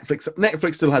Netflix.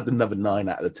 Netflix still had another 9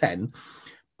 out of the 10,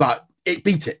 but it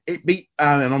beat it.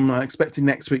 And I'm expecting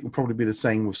next week will probably be the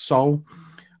same with Soul.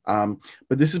 But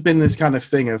this has been this kind of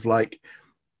thing of like,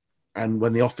 and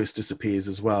when The Office disappears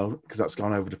as well, because that's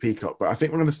gone over to Peacock. But I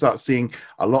think we're going to start seeing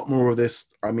a lot more of this.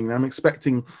 I mean, I'm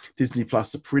expecting Disney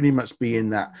Plus to pretty much be in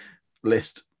that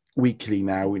list weekly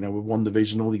now, with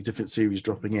WandaVision, all these different series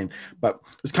dropping in. But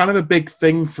it's kind of a big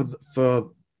thing for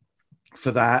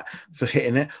for that, for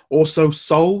hitting it. Also,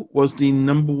 Soul was the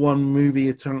number one movie,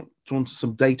 according to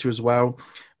some data as well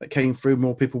that came through.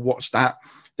 More people watched that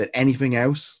than anything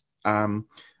else.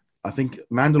 I think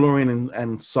Mandalorian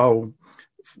and Soul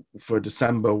for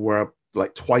December were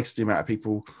like twice the amount of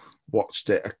people watched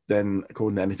it than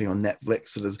according to anything on Netflix.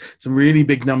 So there's some really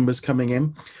big numbers coming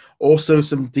in. Also,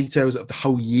 some details of the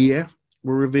whole year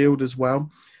were revealed as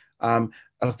well.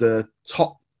 Of the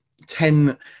top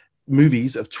 10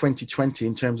 movies of 2020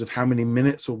 in terms of how many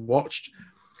minutes were watched.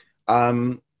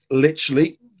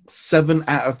 Literally 7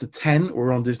 out of the 10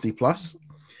 were on Disney Plus.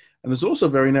 And there's also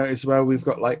very noticeable, we've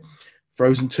got like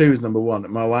Frozen 2 is number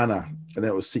 1, Moana, and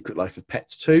then it was Secret Life of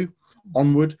Pets 2,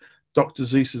 Onward, Dr.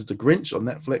 Seuss's The Grinch on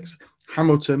Netflix,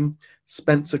 Hamilton,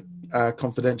 Spencer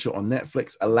Confidential on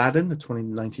Netflix, Aladdin, the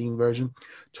 2019 version,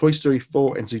 Toy Story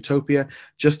 4, and Zootopia.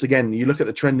 Just again, you look at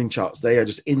the trending charts, they are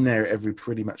just in there every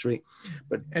pretty much week.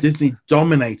 But Disney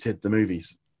dominated the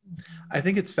movies. I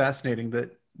think it's fascinating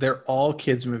that they're all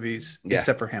kids' movies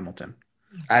except for Hamilton.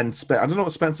 And I don't know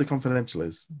what Spencer Confidential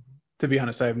is. To be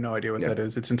honest, I have no idea what that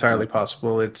is. It's entirely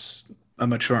possible it's a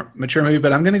mature movie,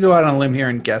 but I'm going to go out on a limb here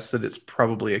and guess that it's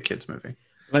probably a kids' movie.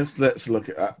 Let's look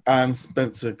at and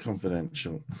Spencer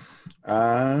Confidential.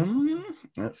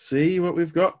 Let's see what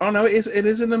we've got. Oh no, it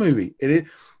is in the movie.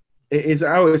 It's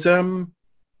a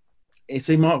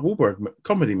Mark Wahlberg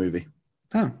comedy movie.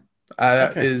 Oh,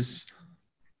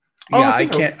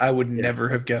 okay. I would never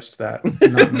have guessed that. Not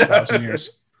in 1,000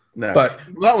 years. No, but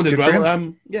that one did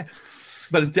well.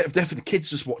 But definitely kids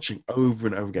just watching over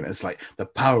and over again. It's like the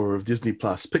power of Disney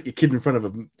Plus. Put your kid in front of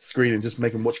a screen and just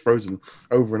make them watch Frozen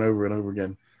over and over and over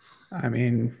again. I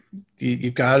mean,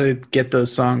 you've got to get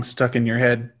those songs stuck in your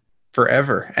head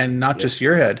forever, and not just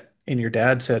your head, in your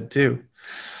dad's head too.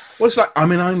 Well, it's like I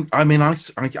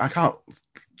can't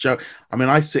joke. I mean,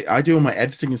 I do all my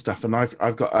editing and stuff, and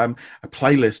I've got a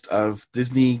playlist of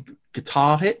Disney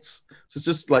guitar hits. So it's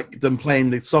just like them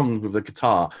playing the songs with the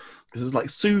guitar. This is like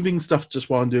soothing stuff just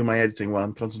while I'm doing my editing, while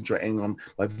I'm concentrating on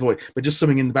my voice, but just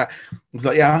something in the back. It's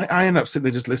like, I end up sitting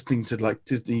there just listening to like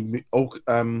Disney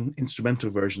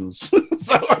instrumental versions.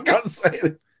 So I can't say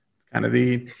it. Kind of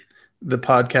the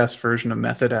podcast version of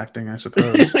method acting, I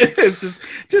suppose. It's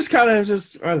just kind of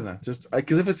I don't know,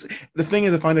 because if it's the thing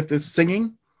is, I find if there's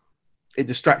singing, it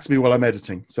distracts me while I'm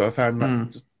editing. So I found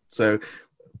that so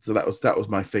that was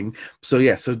my thing. So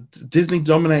yeah, so Disney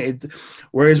dominated.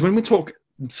 Whereas when we talk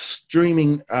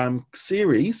streaming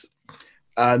series,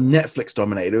 Netflix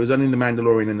dominated. It was only The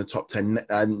Mandalorian in the top 10.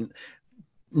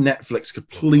 Netflix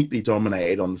completely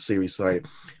dominated on the series side.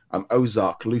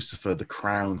 Ozark, Lucifer, The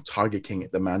Crown, Tiger King,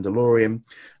 The Mandalorian,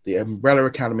 The Umbrella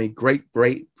Academy,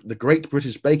 The Great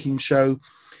British Baking Show,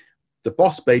 The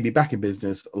Boss Baby, Back in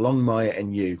Business, Longmire,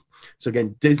 and You. So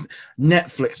again,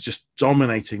 Netflix just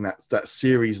dominating that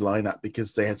series lineup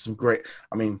because they had some great.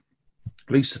 I mean,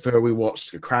 Lucifer we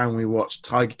watched, The Crown we watched,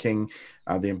 Tiger King,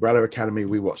 The Umbrella Academy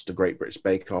we watched, The Great British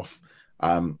Bake Off.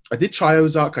 I did try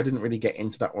Ozark. I didn't really get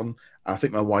into that one. I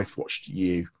think my wife watched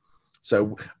You.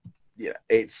 So yeah,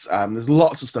 it's there's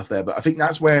lots of stuff there, but I think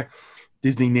that's where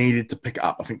Disney needed to pick it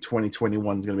up. I think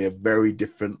 2021 is going to be a very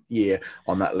different year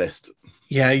on that list.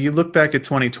 Yeah, you look back at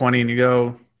 2020 and you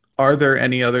go, are there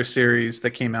any other series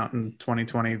that came out in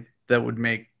 2020 that would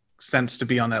make sense to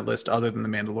be on that list other than The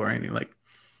Mandalorian? You're like,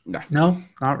 no,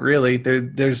 not really.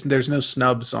 There's no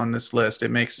snubs on this list. It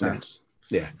makes sense.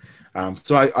 Yeah.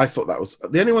 So I thought that was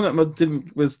the only one that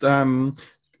didn't was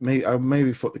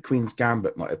maybe thought The Queen's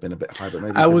Gambit might have been a bit higher. But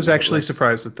maybe I was actually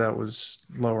surprised that was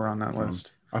lower on that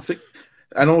list. I think,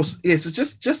 and also it's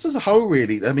just as a whole,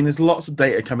 really. I mean, there's lots of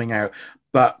data coming out,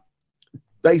 but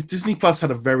Disney Plus had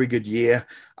a very good year.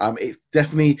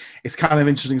 It's kind of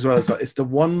interesting as well. It's the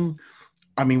one.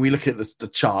 I mean, we look at the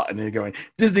chart and they're going,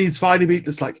 Disney's finally beat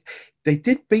this. Like they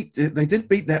did beat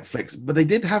Netflix, but they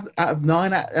did have out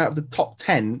of the top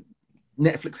 10,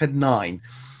 Netflix had 9.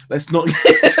 Let's not.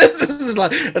 This is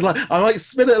like I might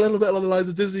spin it a little bit along the lines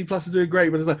of Disney Plus is doing great,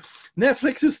 but it's like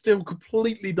Netflix is still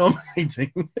completely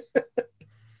dominating.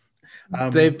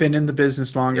 They've been in the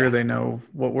business longer. Yeah. They know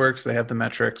what works. They have the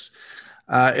metrics.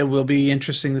 It will be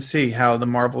interesting to see how the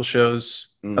Marvel shows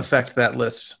affect that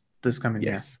list this coming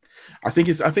year. I think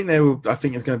it's going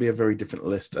to be a very different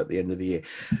list at the end of the year.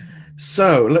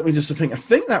 So let me just think. I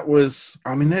think that was.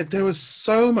 I mean, there was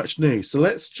so much news. So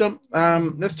let's jump.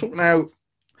 Let's talk now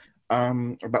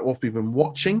about what we've been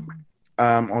watching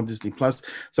on Disney Plus.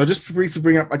 So I'll just briefly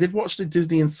bring up. I did watch the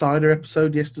Disney Insider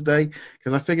episode yesterday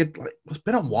because I figured it's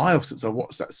been a while since I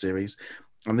watched that series,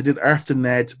 and they did Earth to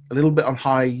Ned, a little bit on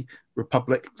High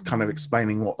Republic, kind of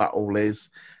explaining what that all is,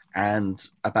 and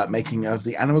about making of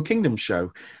the Animal Kingdom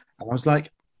show. And I was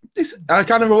like, this I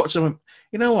kind of watched them.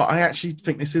 You know what? I actually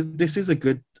think this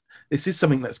is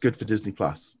something that's good for Disney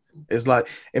Plus. It's like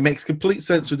it makes complete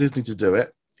sense for Disney to do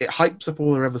it. It hypes up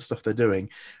all their other stuff they're doing.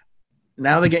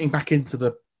 Now they're getting back into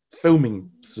the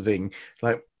filming thing.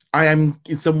 Like I am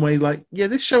in some way like, yeah,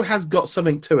 this show has got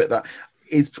something to it that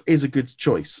is a good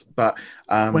choice. But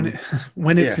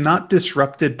when it's not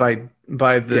disrupted by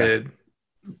the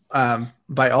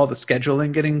by all the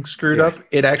scheduling getting screwed up,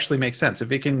 it actually makes sense.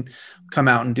 If it can come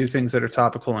out and do things that are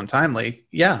topical and timely,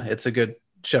 yeah, it's a good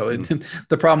show.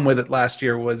 The problem with it last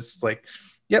year was like,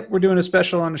 yep, we're doing a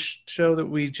special on a show that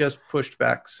we just pushed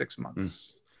back 6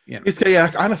 months. You know. I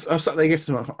sat there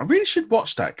yesterday. I really should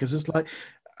watch that because it's like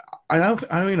I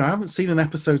haven't seen an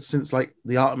episode since like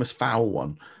the Artemis Fowl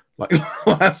one, like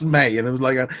last May, and it was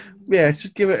like,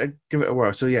 just give it a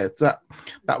whirl. So yeah, that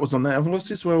was on there. And what's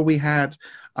this where we had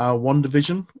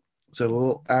WandaVision?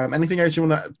 So anything else you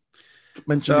want to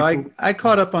mention? So I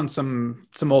caught up on some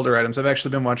older items. I've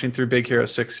actually been watching through Big Hero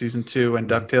 6 season 2 and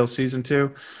DuckTales season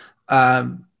 2.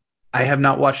 I have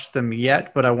not watched them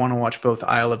yet, but I want to watch both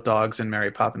Isle of Dogs and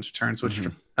Mary Poppins Returns, which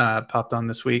popped on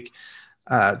this week.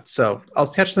 So I'll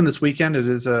catch them this weekend. It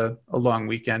is a long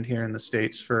weekend here in the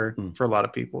States for a lot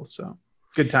of people. So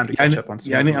good time to catch up on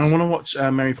some. Yeah, I want to watch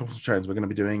Mary Poppins Returns. We're going to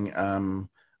be doing,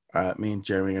 me and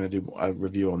Jeremy are going to do a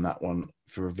review on that one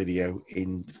for a video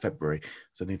in February.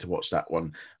 So I need to watch that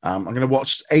one. I'm going to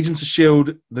watch Agents of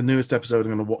S.H.I.E.L.D., the newest episode.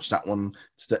 I'm going to watch that one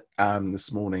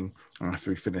this morning after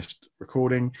we finished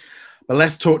recording. But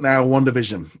let's talk now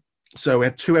WandaVision. So we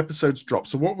had 2 episodes drop.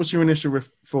 So what was your initial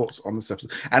thoughts on this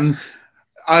episode? And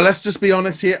let's just be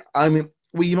honest here. I mean,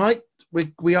 we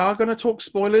are going to talk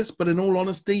spoilers, but in all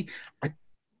honesty, it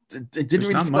didn't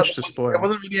really much to spoil. There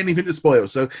wasn't really anything to spoil.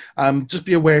 So just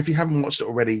be aware if you haven't watched it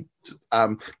already.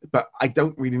 But I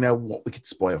don't really know what we could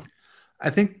spoil. I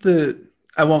think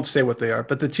I won't say what they are,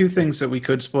 but the 2 things that we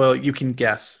could spoil, you can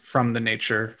guess from the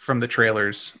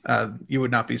trailers. You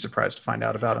would not be surprised to find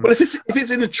out about them. But if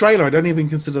it's in the trailer, I don't even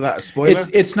consider that a spoiler.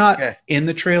 It's not in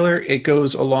the trailer. It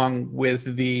goes along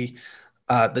with the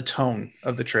tone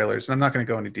of the trailers. And I'm not going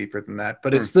to go any deeper than that,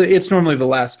 but it's normally the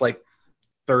last like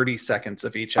 30 seconds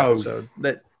of each episode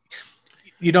that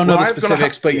you don't know the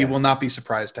specifics, but you will not be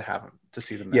surprised to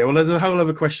see them there. Yeah, well, there's a whole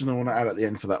other question I want to add at the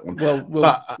end for that one. Well,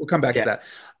 we'll come back to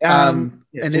that.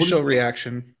 Initial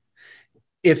reaction.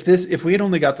 If we had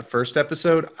only got the first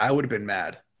episode, I would have been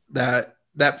mad.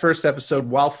 That first episode,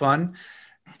 while fun,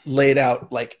 laid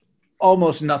out like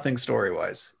almost nothing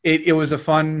story-wise. It was a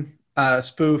fun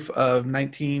spoof of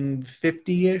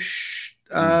 1950-ish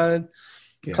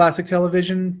classic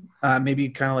television, maybe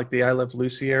kind of like the I Love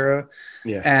Lucy era.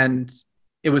 Yeah. And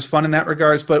it was fun in that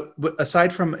regards, but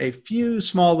aside from a few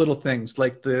small little things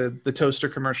like the toaster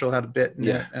commercial had a bit in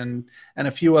it and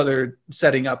a few other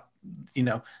setting up,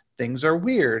 things are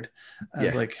weird. I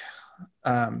was like,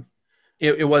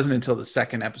 it wasn't until the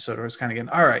second episode where I was kind of getting,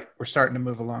 all right, we're starting to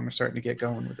move along. We're starting to get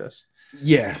going with this.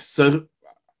 Yeah. So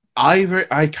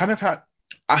I kind of had,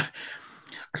 I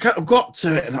got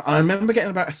to it, and I remember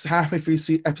getting about halfway through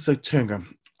episode 2 and going,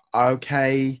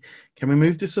 okay, can we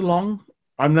move this along?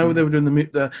 I know they were doing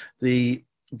the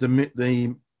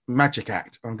magic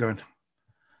act. I'm going,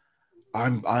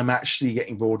 I'm actually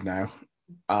getting bored now.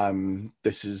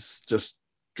 This is just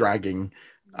dragging.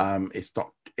 It's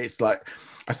like,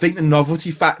 I think the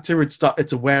novelty factor had started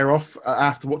to wear off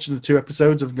after watching the 2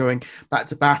 episodes of going back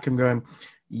to back. I'm going,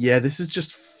 yeah, this is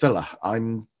just filler. I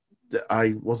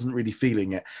wasn't really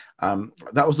feeling it.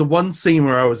 That was the one scene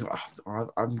where I was,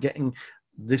 I'm getting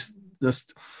this,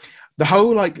 the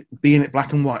whole like being it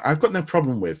black and white. I've got no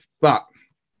problem with, but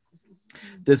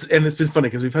it's been funny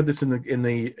because we've had this in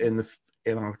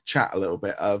our chat a little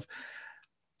bit of.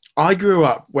 I grew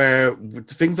up where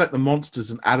things like the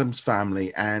Monsters and Addams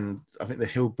Family and I think the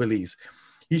Hillbillies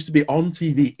used to be on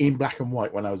TV in black and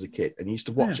white when I was a kid and used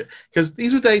to watch it because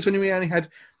these were days when we only had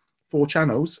 4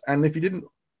 channels, and if you didn't,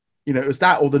 it was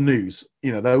that or the news.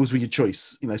 Those were your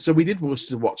choice. So we did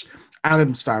watch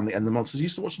Addams Family and the Monsters. I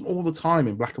used to watch them all the time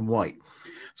in black and white.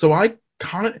 So I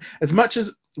can't, as much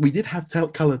as we did have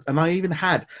color, and I even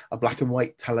had a black and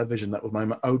white television that was my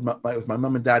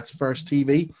mum and dad's first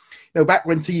TV. Back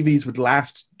when TVs would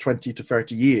last 20 to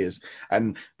 30 years,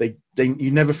 and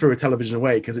you never threw a television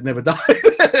away because it never died.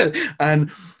 And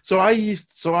so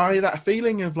that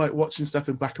feeling of like watching stuff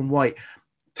in black and white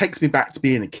takes me back to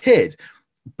being a kid.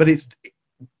 But it's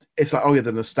like, oh yeah,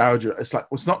 the nostalgia. It's like,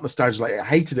 well, it's not nostalgia. Like I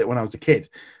hated it when I was a kid,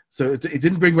 so it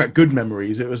didn't bring back good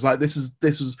memories. It was like this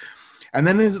was, and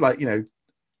then there's like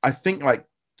I think like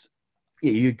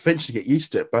you eventually get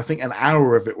used to it. But I think an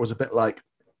hour of it was a bit like,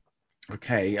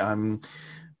 okay,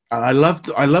 And I love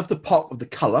the pop of the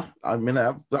color. I mean,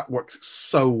 that works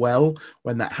so well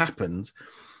when that happens.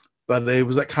 But there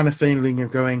was that kind of feeling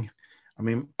of going. I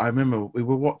mean, I remember we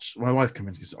were watching. My wife came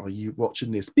in and goes, "Are you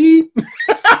watching this?" Beep.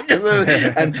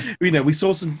 And we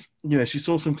saw some. She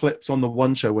saw some clips on the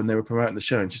One Show when they were promoting the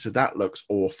show, and she said that looks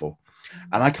awful.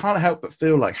 And I can't help but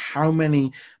feel like how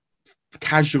many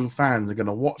casual fans are going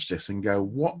to watch this and go,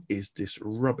 "What is this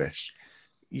rubbish?"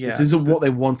 Yeah, this isn't what they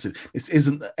wanted. This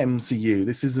isn't the MCU.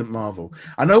 This isn't Marvel.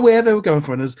 I know where they were going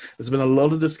for, and there's been a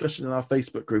lot of discussion in our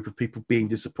Facebook group of people being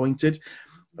disappointed.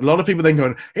 A lot of people then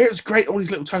going, "It was great, all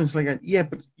these little tons." Like, yeah,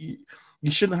 but you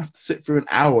shouldn't have to sit through an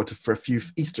hour for a few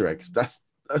Easter eggs. That's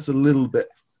a little bit.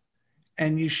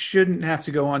 And you shouldn't have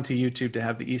to go onto YouTube to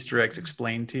have the Easter eggs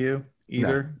explained to you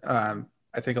either. No.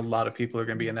 I think a lot of people are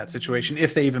going to be in that situation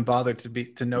if they even bothered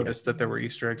to notice that there were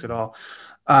Easter eggs at all.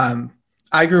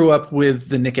 I grew up with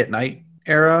the Nick at Night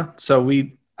era, so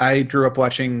I grew up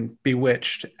watching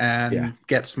Bewitched and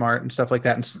Get Smart and stuff like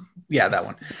that. And that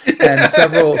one. And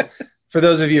several, for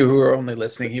those of you who are only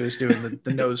listening, he was doing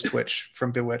the nose twitch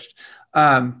from Bewitched.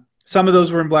 Some of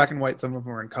those were in black and white, some of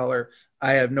them were in color.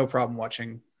 I have no problem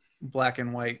watching black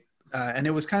and white. And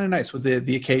it was kind of nice with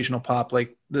the occasional pop,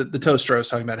 like the toaster I was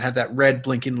talking about had that red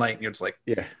blinking light, and you're just like,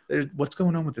 what's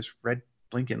going on with this red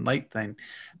blinking light thing?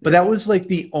 But that was like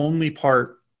the only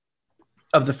part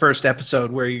of the first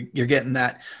episode where you're getting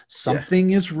that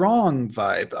something is wrong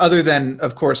vibe, other than,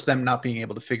 of course, them not being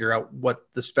able to figure out what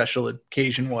the special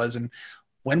occasion was and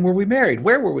when were we married,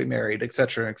 where were we married,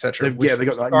 etc., etc. They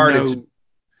got like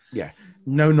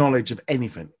no knowledge of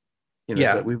anything.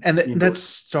 That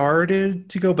started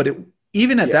to go, but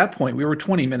even at that point, we were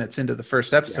 20 minutes into the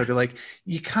first episode. You're like,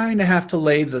 you kind of have to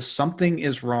lay the something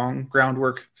is wrong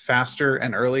groundwork faster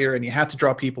and earlier, and you have to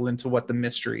draw people into what the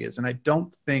mystery is. And I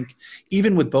don't think,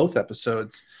 even with both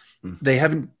episodes, they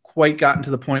haven't quite gotten to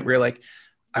the point where you're like,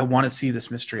 I want to see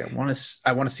this mystery. I want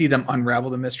to see them unravel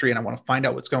the mystery, and I want to find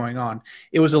out what's going on.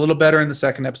 It was a little better in the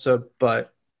second episode,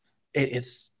 but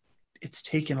it's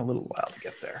taken a little while to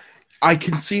get there. I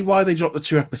can see why they dropped the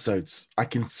 2 episodes. I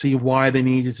can see why they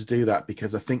needed to do that,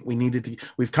 because I think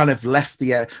we've kind of left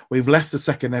the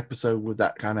second episode with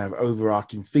that kind of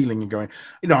overarching feeling and going,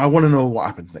 I want to know what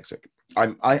happens next week.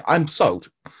 I'm sold.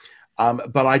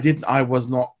 But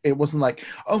it wasn't like,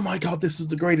 oh my God, this is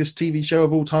the greatest TV show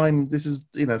of all time. This is,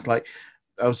 it's like,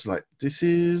 I was like, this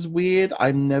is weird.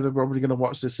 I'm never probably going to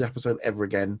watch this episode ever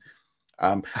again.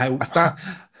 I thought,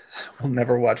 We'll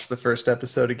never watch the first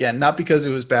episode again. Not because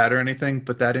it was bad or anything,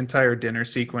 but that entire dinner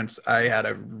sequence, I had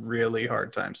a really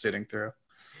hard time sitting through.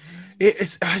 I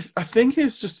think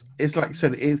it's like I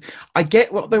said, I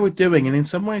get what they were doing, and in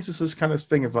some ways it's this kind of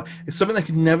thing of like, it's something they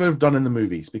could never have done in the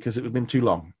movies because it would have been too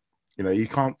long. You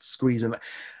can't squeeze in that.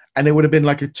 And it would have been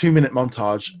like a 2-minute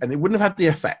montage, and it wouldn't have had the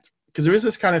effect. Because there is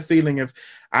this kind of feeling of,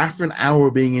 after an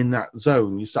hour being in that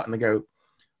zone, you're starting to go,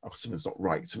 oh, something's not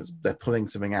right. They're pulling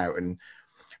something out. And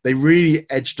they really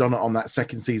edged on it on that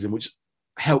second season, which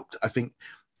helped, I think,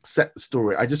 set the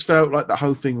story. I just felt like the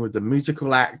whole thing with the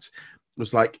musical act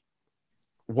was like,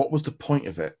 what was the point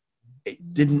of it?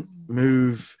 It didn't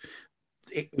move.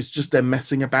 It was just them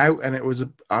messing about, and and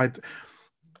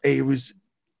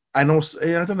also,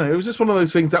 I don't know, it was just one of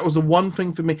those things. That was the one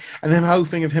thing for me. And then the whole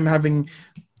thing of him having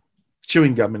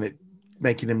chewing gum in it,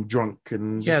 making him drunk,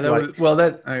 and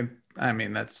I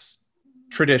mean, that's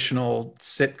traditional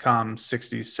sitcom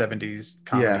 60s 70s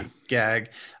comedy gag.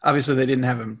 Obviously they didn't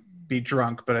have him be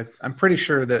drunk, but I'm pretty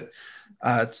sure that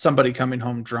somebody coming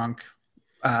home drunk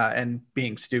and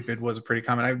being stupid was a pretty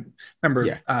common. I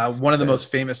remember one of the most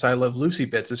famous I Love Lucy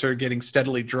bits is her getting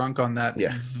steadily drunk on that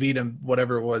Vita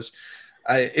whatever it was.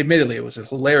 Admittedly it was a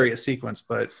hilarious sequence,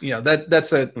 but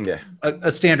that's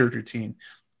a standard routine,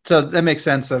 so that makes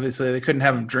sense. Obviously they couldn't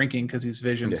have him drinking because he's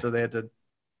Vision, so they had to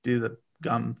do the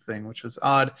gum thing, which was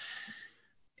odd.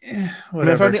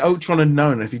 Whatever. If only Ultron had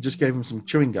known, if he just gave him some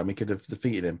chewing gum, he could have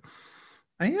defeated him.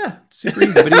 Super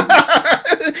easy.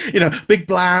 But big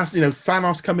blast,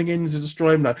 Thanos coming in to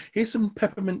destroy him. No, here's some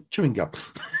peppermint chewing gum.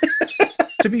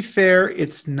 To be fair,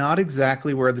 it's not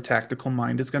exactly where the tactical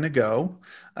mind is going to go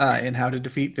in how to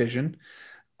defeat Vision.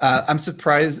 I'm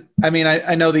surprised. I mean,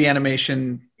 I know the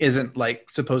animation isn't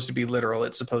like supposed to be literal.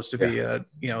 It's supposed to be a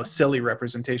silly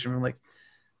representation. I'm like,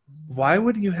 why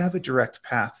would you have a direct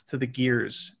path to the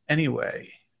gears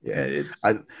anyway?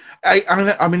 I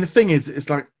mean, the thing is, it's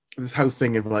like this whole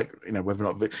thing of like, whether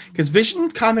or not, because Vision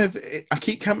kind of, I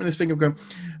keep coming this thing of going,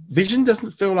 Vision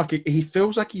doesn't feel like he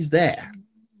feels like he's there,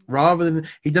 rather than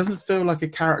he doesn't feel like a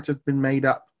character's been made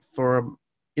up for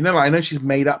I know she's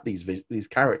made up these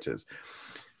characters.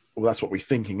 Well, that's what we're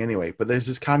thinking anyway. But there's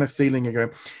this kind of feeling of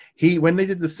going, when they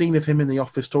did the scene of him in the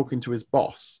office talking to his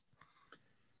boss,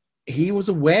 he was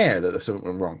aware that there's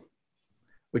something wrong,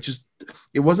 which is,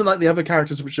 it wasn't like the other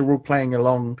characters which are all playing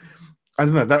along. I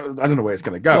don't know. I don't know where it's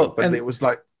going to go, but it was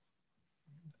like,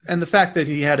 and the fact that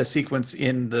he had a sequence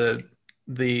in the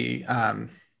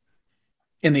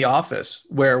office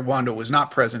where Wanda was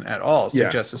not present at all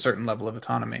suggests a certain level of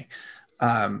autonomy.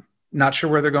 Not sure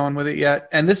where they're going with it yet.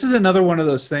 And this is another one of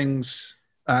those things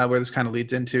where this kind of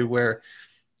leads into where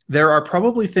there are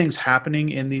probably things happening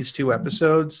in these 2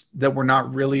 episodes that we're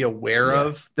not really aware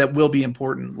of that will be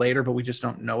important later, but we just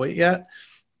don't know it yet.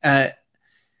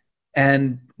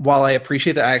 And while I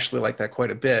appreciate that, I actually like that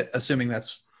quite a bit, assuming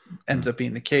that's ends up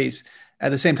being the case. At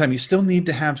the same time, you still need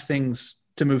to have things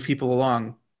to move people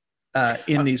along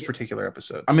in these particular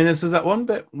episodes. I mean, there's that one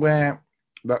bit where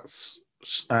that's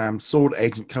Sword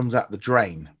Agent comes out the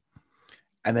drain,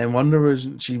 and then Wonder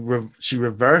Vision, she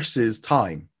reverses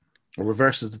time, or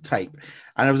reverses the tape,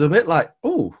 and it was a bit like,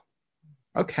 oh,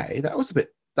 okay, that was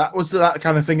that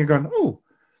kind of thing. You're going, oh,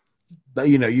 that,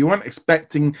 you know, you weren't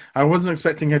expecting. I wasn't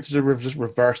expecting her to just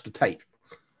reverse the tape,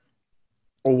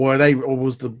 or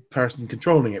was the person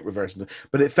controlling it reversing it?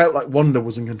 But it felt like Wanda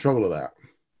was in control of that.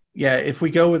 Yeah, if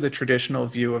we go with the traditional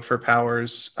view of her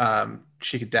powers,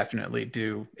 she could definitely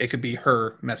it could be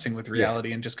her messing with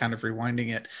reality and just kind of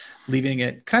rewinding it, leaving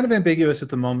it kind of ambiguous at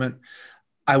the moment.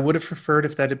 I would have preferred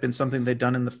if that had been something they'd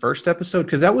done in the first episode,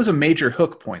 because that was a major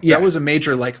hook point. Yeah. That was a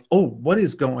major, like, oh, what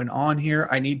is going on here?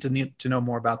 I need to know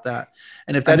more about that.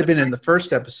 And if that had been in the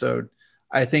first episode,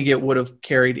 I think it would have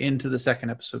carried into the second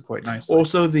episode quite nicely.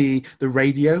 Also, the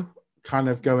radio kind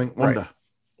of going,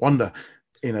 Wanda.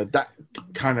 You know, that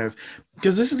kind of,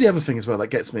 because this is the other thing as well that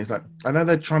gets me. It's like, I know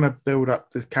they're trying to build up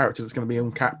this character that's going to be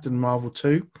on Captain Marvel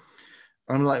 2.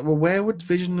 I'm like, well, where would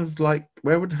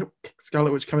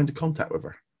Scarlet Witch come into contact with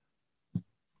her?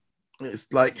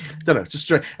 It's like, I don't know, just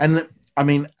straight. And I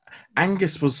mean,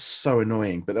 Angus was so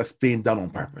annoying, but that's being done on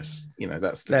purpose. You know,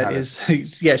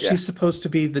 she's supposed to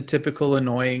be the typical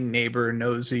annoying neighbor,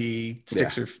 nosy,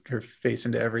 sticks her face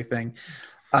into everything.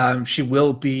 She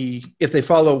will be, if they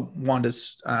follow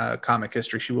Wanda's comic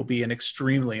history, she will be an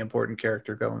extremely important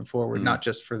character going forward, not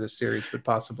just for this series, but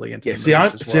possibly into the movies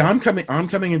as well. I'm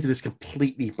coming into this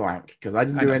completely blank because I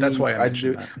didn't do any. That's why I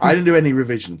didn't do any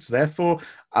revisions. Therefore,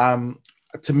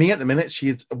 to me at the minute,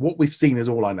 what we've seen is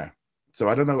all I know. So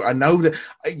I don't know. I know that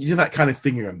you do that kind of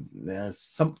thing. You're going, there's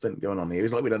something going on here.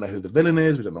 It's like we don't know who the villain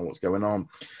is. We don't know what's going on.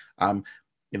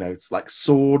 You know, it's like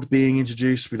Sword being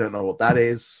introduced. We don't know what that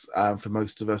is for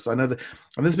most of us. I know that,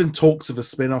 and there's been talks of a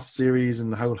spin-off series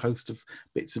and a whole host of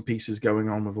bits and pieces going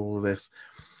on with all of this.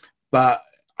 But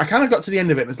I kind of got to the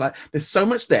end of it, and it's like there's so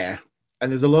much there, and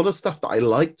there's a lot of stuff that I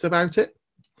liked about it.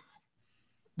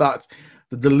 But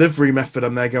the delivery method,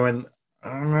 I'm there going,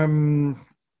 it's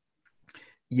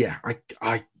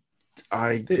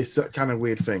that kind of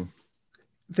weird thing.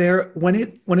 When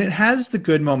it has the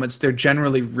good moments, they're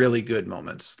generally really good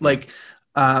moments. Like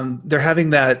they're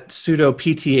having that pseudo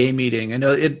PTA meeting. I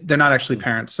know they're not actually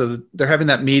parents, so they're having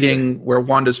that meeting where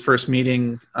Wanda's first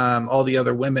meeting all the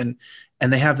other women,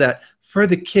 and they have that for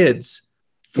the kids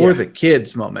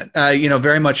moment.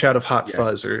 Very much out of Hot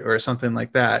Fuzz or something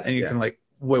like that, and you can like,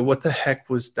 wait, what the heck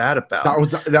was that about?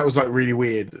 That was like really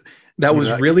weird. That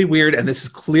was really weird, and this is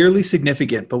clearly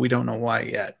significant, but we don't know why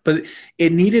yet. But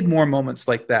it needed more moments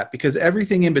like that, because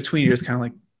everything in between, you're just kind of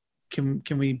like, can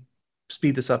we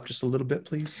speed this up just a little bit,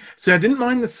 please? So I didn't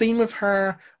mind the scene with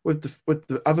her with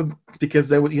the other,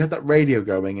 because you had that radio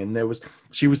going, and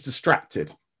she was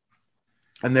distracted,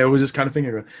 and there was this kind of thing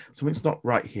going, something's not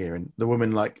right here, and the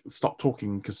woman like, stop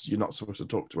talking because you're not supposed to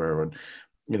talk to her, and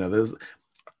there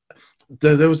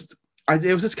was.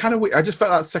 It was just kind of weird. I just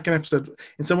felt that second episode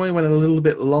in some way went a little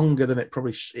bit longer than it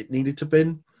probably it needed to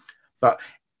been. But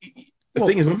the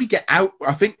thing is, when we get out,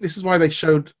 I think this is why they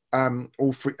showed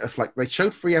all three. Like they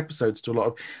showed 3 episodes to a lot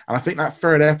of, and I think that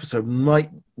third episode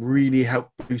might really help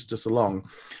boost us along,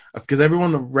 because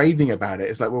everyone raving about it.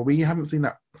 It's like, well, we haven't seen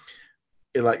that.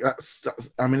 That's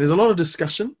I mean, there's a lot of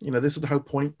discussion. This is the whole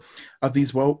point of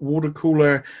these water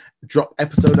cooler dropping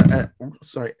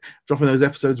those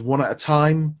episodes one at a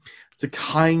time, to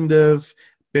kind of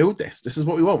build this. This is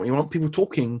what we want. We want people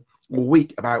talking all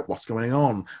week about what's going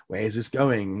on, where is this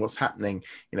going, what's happening.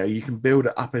 You can build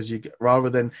it up as you get, rather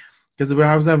than, because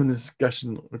I was having this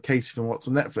discussion with Casey from What's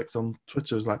on Netflix on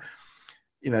Twitter. It was like,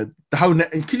 the whole.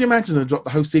 Could you imagine they dropped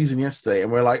the whole season yesterday,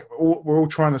 and we're all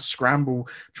trying to scramble,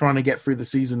 trying to get through the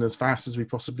season as fast as we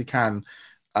possibly can,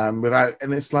 without.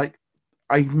 And it's like,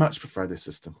 I much prefer this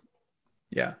system.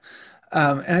 Yeah,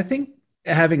 and I think,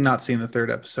 having not seen the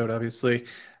third episode, obviously,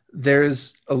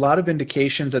 there's a lot of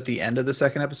indications at the end of the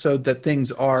second episode that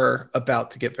things are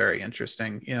about to get very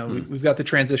interesting. You know, we've got the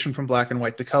transition from black and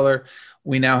white to color.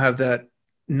 We now have that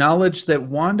knowledge that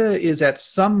Wanda is at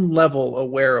some level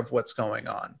aware of what's going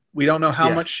on. We don't know how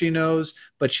much she knows,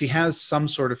 but she has some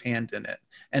sort of hand in it.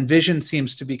 And Vision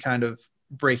seems to be kind of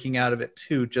breaking out of it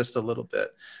too, just a little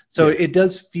bit. So it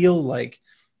does feel like,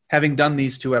 having done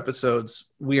these 2 episodes,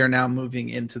 we are now moving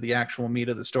into the actual meat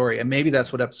of the story. And maybe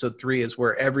that's what episode 3 is,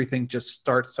 where everything just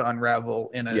starts to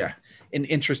unravel in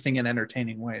interesting and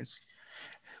entertaining ways.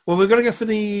 Well, we're going to go for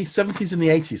the 70s and the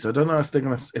 80s. So I don't know if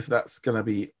that's going to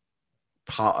be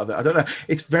part of it. I don't know.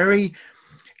 It's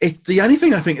the only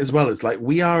thing I think as well is like,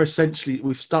 we've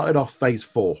started off phase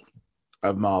 4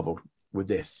 of Marvel with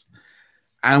this.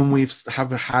 And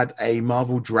have had a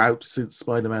Marvel drought since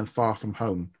Spider-Man Far From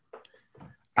Home.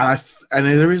 And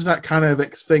there is that kind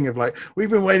of thing of like,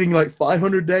 we've been waiting like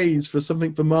 500 days for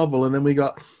something for Marvel, and then we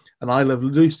got an I Love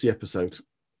Lucy episode.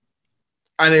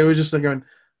 And it was just like going,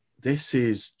 this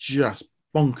is just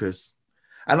bonkers.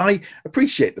 And I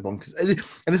appreciate the bonkers. And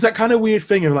it's that kind of weird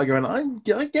thing of like going, I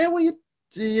get what you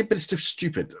do, but it's still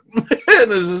stupid. And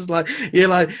it's just like, you're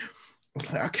like,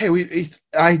 okay,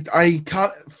 I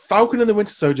can't. Falcon and the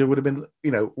Winter Soldier would have been,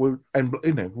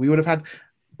 we would have had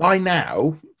by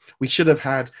now. We should have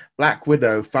had Black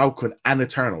Widow, Falcon, and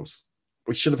Eternals.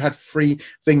 We should have had 3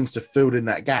 things to fill in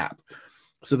that gap.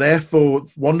 So therefore,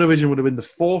 WandaVision would have been the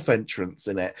 4th entrance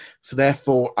in it. So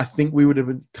therefore, I think we would have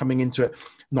been coming into it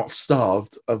not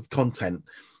starved of content.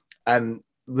 And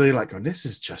they're like, oh, this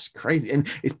is just crazy. And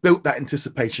it's built that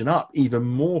anticipation up even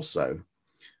more so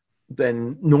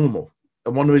than normal.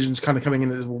 And WandaVision's kind of coming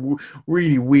in as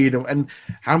really weird. And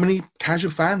how many casual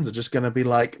fans are just going to be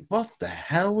like, what the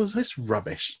hell was this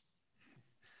rubbish?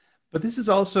 But this is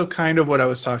also kind of what I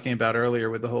was talking about earlier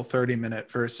with the whole 30-minute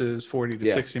versus 40 to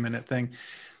 60-minute thing.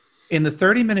 In the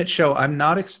 30-minute show, I'm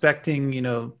not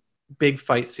expecting, big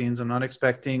fight scenes. I'm not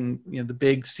expecting, the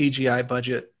big CGI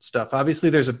budget stuff. Obviously,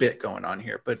 there's a bit going on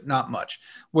here, but not much.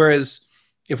 Whereas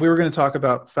if we were going to talk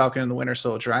about Falcon and the Winter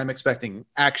Soldier, I'm expecting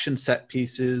action set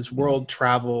pieces, world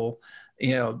travel,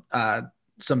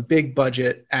 some big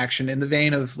budget action in the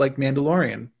vein of like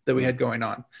Mandalorian that we had going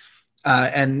on.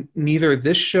 And neither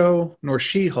this show nor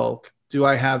She-Hulk do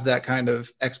I have that kind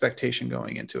of expectation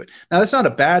going into it. Now, that's not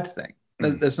a bad thing.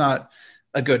 That's not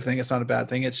a good thing. It's not a bad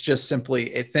thing. It's just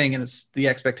simply a thing, and it's the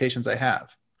expectations I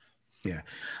have. Yeah.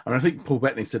 And I think Paul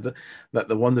Bettany said that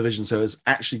the WandaVision show has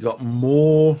actually got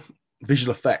more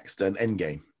visual effects than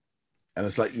Endgame. And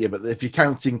it's like, yeah, but if you're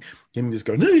counting him just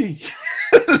going, hey!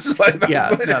 It's like that.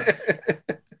 Yeah.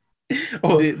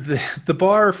 No. The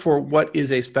bar for what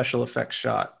is a special effects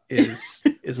shot is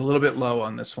a little bit low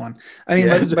on this one. I mean,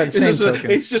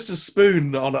 it's just a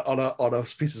spoon on a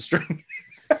piece of string.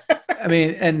 I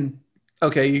mean, and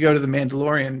okay, you go to the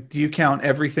Mandalorian. Do you count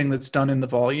everything that's done in the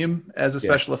volume as a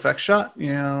special effects shot?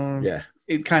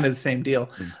 It kind of the same deal.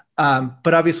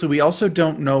 But obviously, we also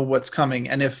don't know what's coming,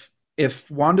 and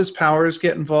if Wanda's powers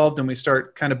get involved and we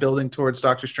start kind of building towards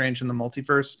Doctor Strange in the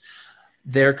multiverse,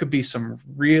 there could be some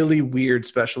really weird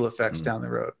special effects down the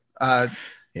road.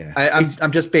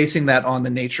 I'm just basing that on the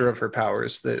nature of her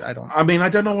powers. I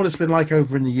don't know what it's been like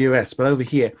over in the US, but over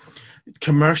here,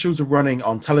 commercials are running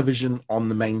on television on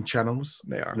the main channels.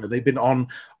 They are. They've been on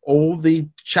all the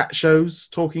chat shows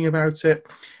talking about it.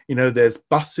 There's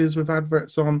buses with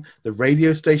adverts on. The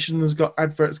radio station has got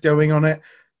adverts going on it.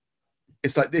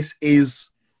 It's like this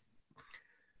is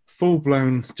full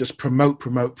blown just promote.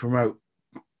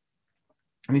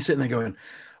 And he's sitting there going,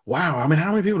 wow, I mean,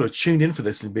 how many people have tuned in for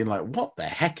this and been like, what the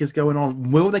heck is going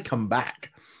on? Will they come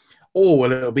back? Or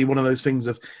will it be one of those things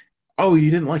of, oh, you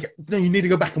didn't like it? No, you need to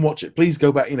go back and watch it. Please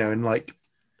go back, and like,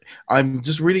 I'm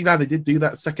just really glad they did do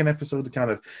that second episode to kind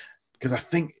of, because I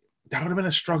think that would have been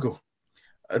a struggle.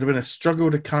 It would have been a struggle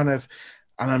to kind of,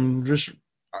 and I'm just,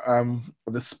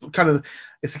 this kind of,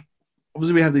 it's,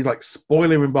 obviously we have these like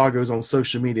spoiler embargoes on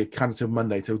social media kind of till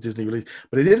Monday, till Disney release,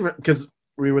 but it did, because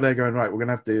we were there going, right, we're going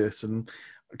to have to do this, and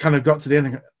I kind of got to the end,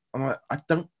 and I'm like,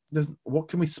 what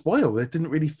can we spoil? It didn't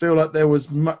really feel like there was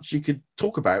much you could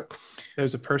talk about.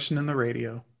 There's a person in the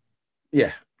radio.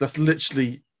 Yeah, that's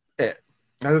literally it.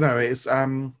 I don't know. It's I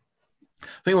think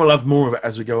we'll have more of it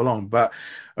as we go along, but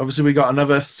obviously we got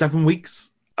another 7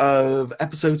 weeks of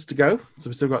episodes to go, so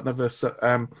we still got another,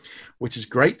 which is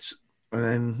great. And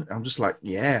then I'm just like,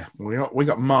 yeah, we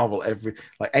got Marvel every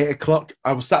like 8 o'clock.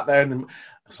 I was sat there and I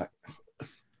was like,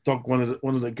 dog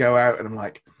wanted to go out, and I'm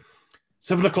like,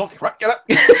 7 o'clock, right, get up,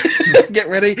 get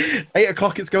ready. 8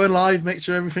 o'clock, it's going live. Make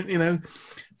sure everything,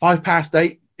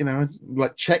 8:05,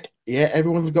 like check, yeah,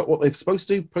 everyone's got what they're supposed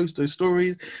to, post those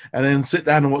stories, and then sit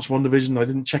down and watch WandaVision. I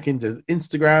didn't check into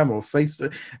Instagram or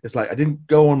Facebook. It's like I didn't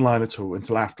go online at all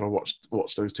until after I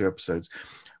watched those 2 episodes,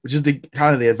 which is the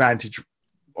kind of the advantage,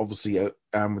 obviously, with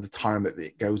the time that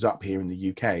it goes up here in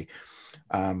the UK.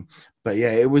 But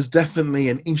yeah, it was definitely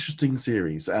an interesting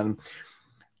series, and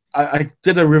I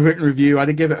did a written review. I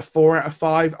did give it a 4 out of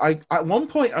 5. At one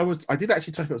point I did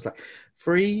actually type it was like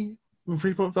 3,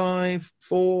 3.5,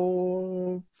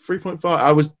 4, 3.5.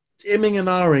 I was imming and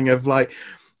ahhing of like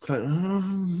I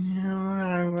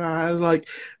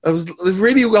was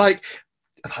really like,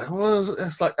 well,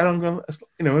 it's like, and I'm going,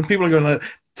 when people are going like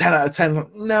 10 out of 10,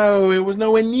 like, no, it was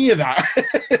nowhere near that.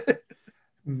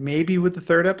 Maybe with the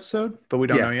 3rd episode, but we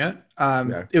don't know yet.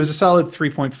 No. It was a solid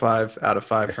 3.5 out of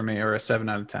 5 for me, or a 7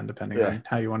 out of 10, depending on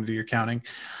how you want to do your counting.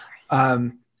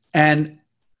 And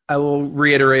I will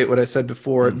reiterate what I said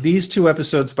before. These 2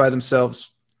 episodes by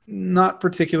themselves, not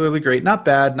particularly great, not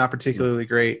bad, not particularly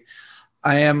great.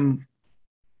 I am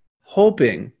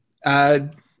hoping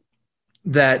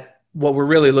that what we're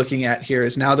really looking at here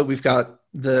is, now that we've got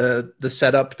the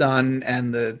setup done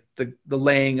and the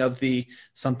laying of the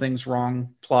something's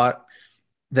wrong plot,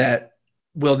 that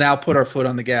we'll now put our foot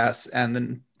on the gas,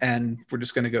 and we're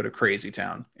just going to go to crazy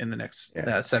town in the next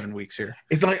 7 weeks here.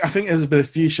 It's like, I think there's been a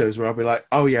few shows where I'll be like,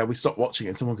 oh yeah, we stopped watching it,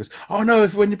 and someone goes, oh no,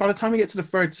 by the time we get to the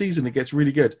 3rd season it gets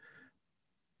really good.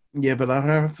 Yeah, but I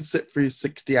have to sit through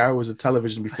 60 hours of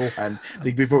television beforehand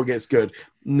before it gets good.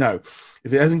 No,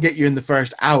 if it doesn't get you in the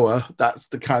first hour, that's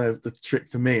the kind of the trick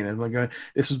for me. And I'm going,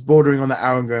 this was bordering on that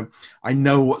hour, and going, I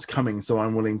know what's coming, so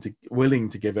I'm willing to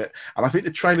give it. And I think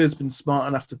the trailer's been smart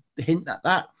enough to hint at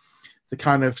that, to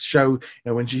kind of show,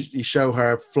 when you show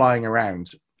her flying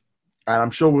around. And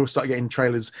I'm sure we'll start getting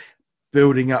trailers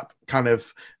building up, kind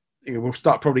of. We'll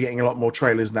start probably getting a lot more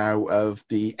trailers now of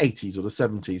the 80s or the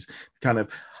 70s, kind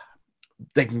of.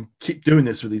 They can keep doing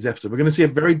this with these episodes. We're going to see a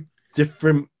very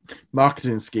different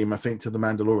marketing scheme, I think, to The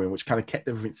Mandalorian, which kind of kept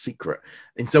everything secret.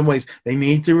 In some ways, they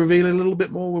need to reveal a little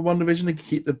bit more with WandaVision to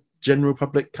keep the general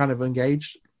public kind of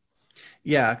engaged.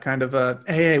 Yeah, kind of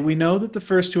hey, we know that the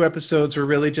first 2 episodes were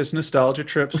really just nostalgia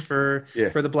trips for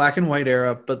the black and white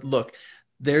era, but look,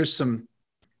 there's some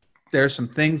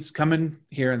things coming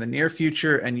here in the near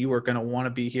future, and you are going to want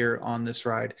to be here on this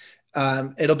ride.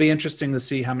 It'll be interesting to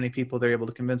see how many people they're able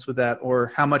to convince with that,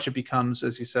 or how much it becomes,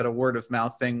 as you said, a word of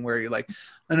mouth thing where you're like,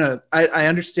 no, I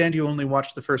understand you only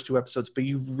watched the first 2 episodes, but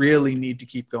you really need to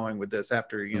keep going with this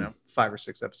after, 5 or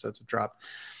 6 episodes have dropped.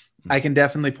 I can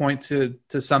definitely point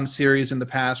to some series in the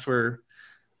past where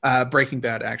Breaking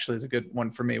Bad actually is a good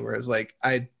one for me, whereas like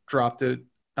I dropped it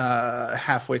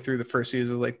halfway through the first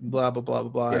season, like blah, blah, blah,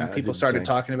 blah, blah. And people started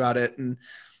talking about it.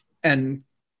 And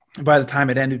by the time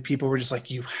it ended, people were just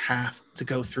like, you have to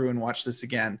go through and watch this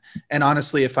again. And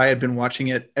honestly, if I had been watching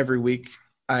it every week,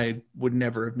 I would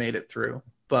never have made it through.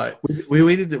 But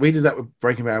we did that with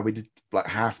Breaking Bad. We did like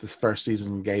half this first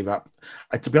season and gave up.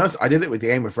 To be honest, I did it with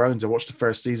Game of Thrones. I watched the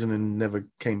first season and never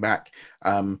came back.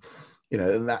 And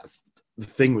that's the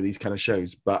thing with these kind of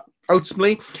shows. But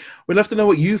ultimately, we'd love to know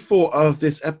what you thought of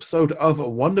this episode of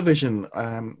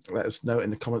WandaVision. Let us know in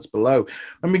the comments below.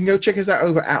 And we can go check us out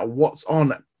over at What's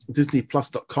On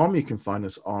DisneyPlus.com. You can find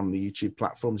us on the YouTube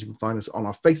platforms. You can find us on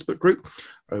our Facebook group,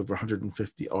 over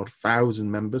 150,000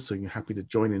 members. So you're happy to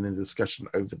join in the discussion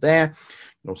over there.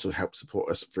 You can also help support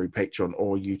us through Patreon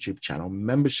or YouTube channel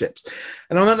memberships.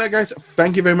 And on that note, guys,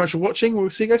 thank you very much for watching. We'll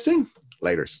see you guys soon.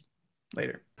 Later.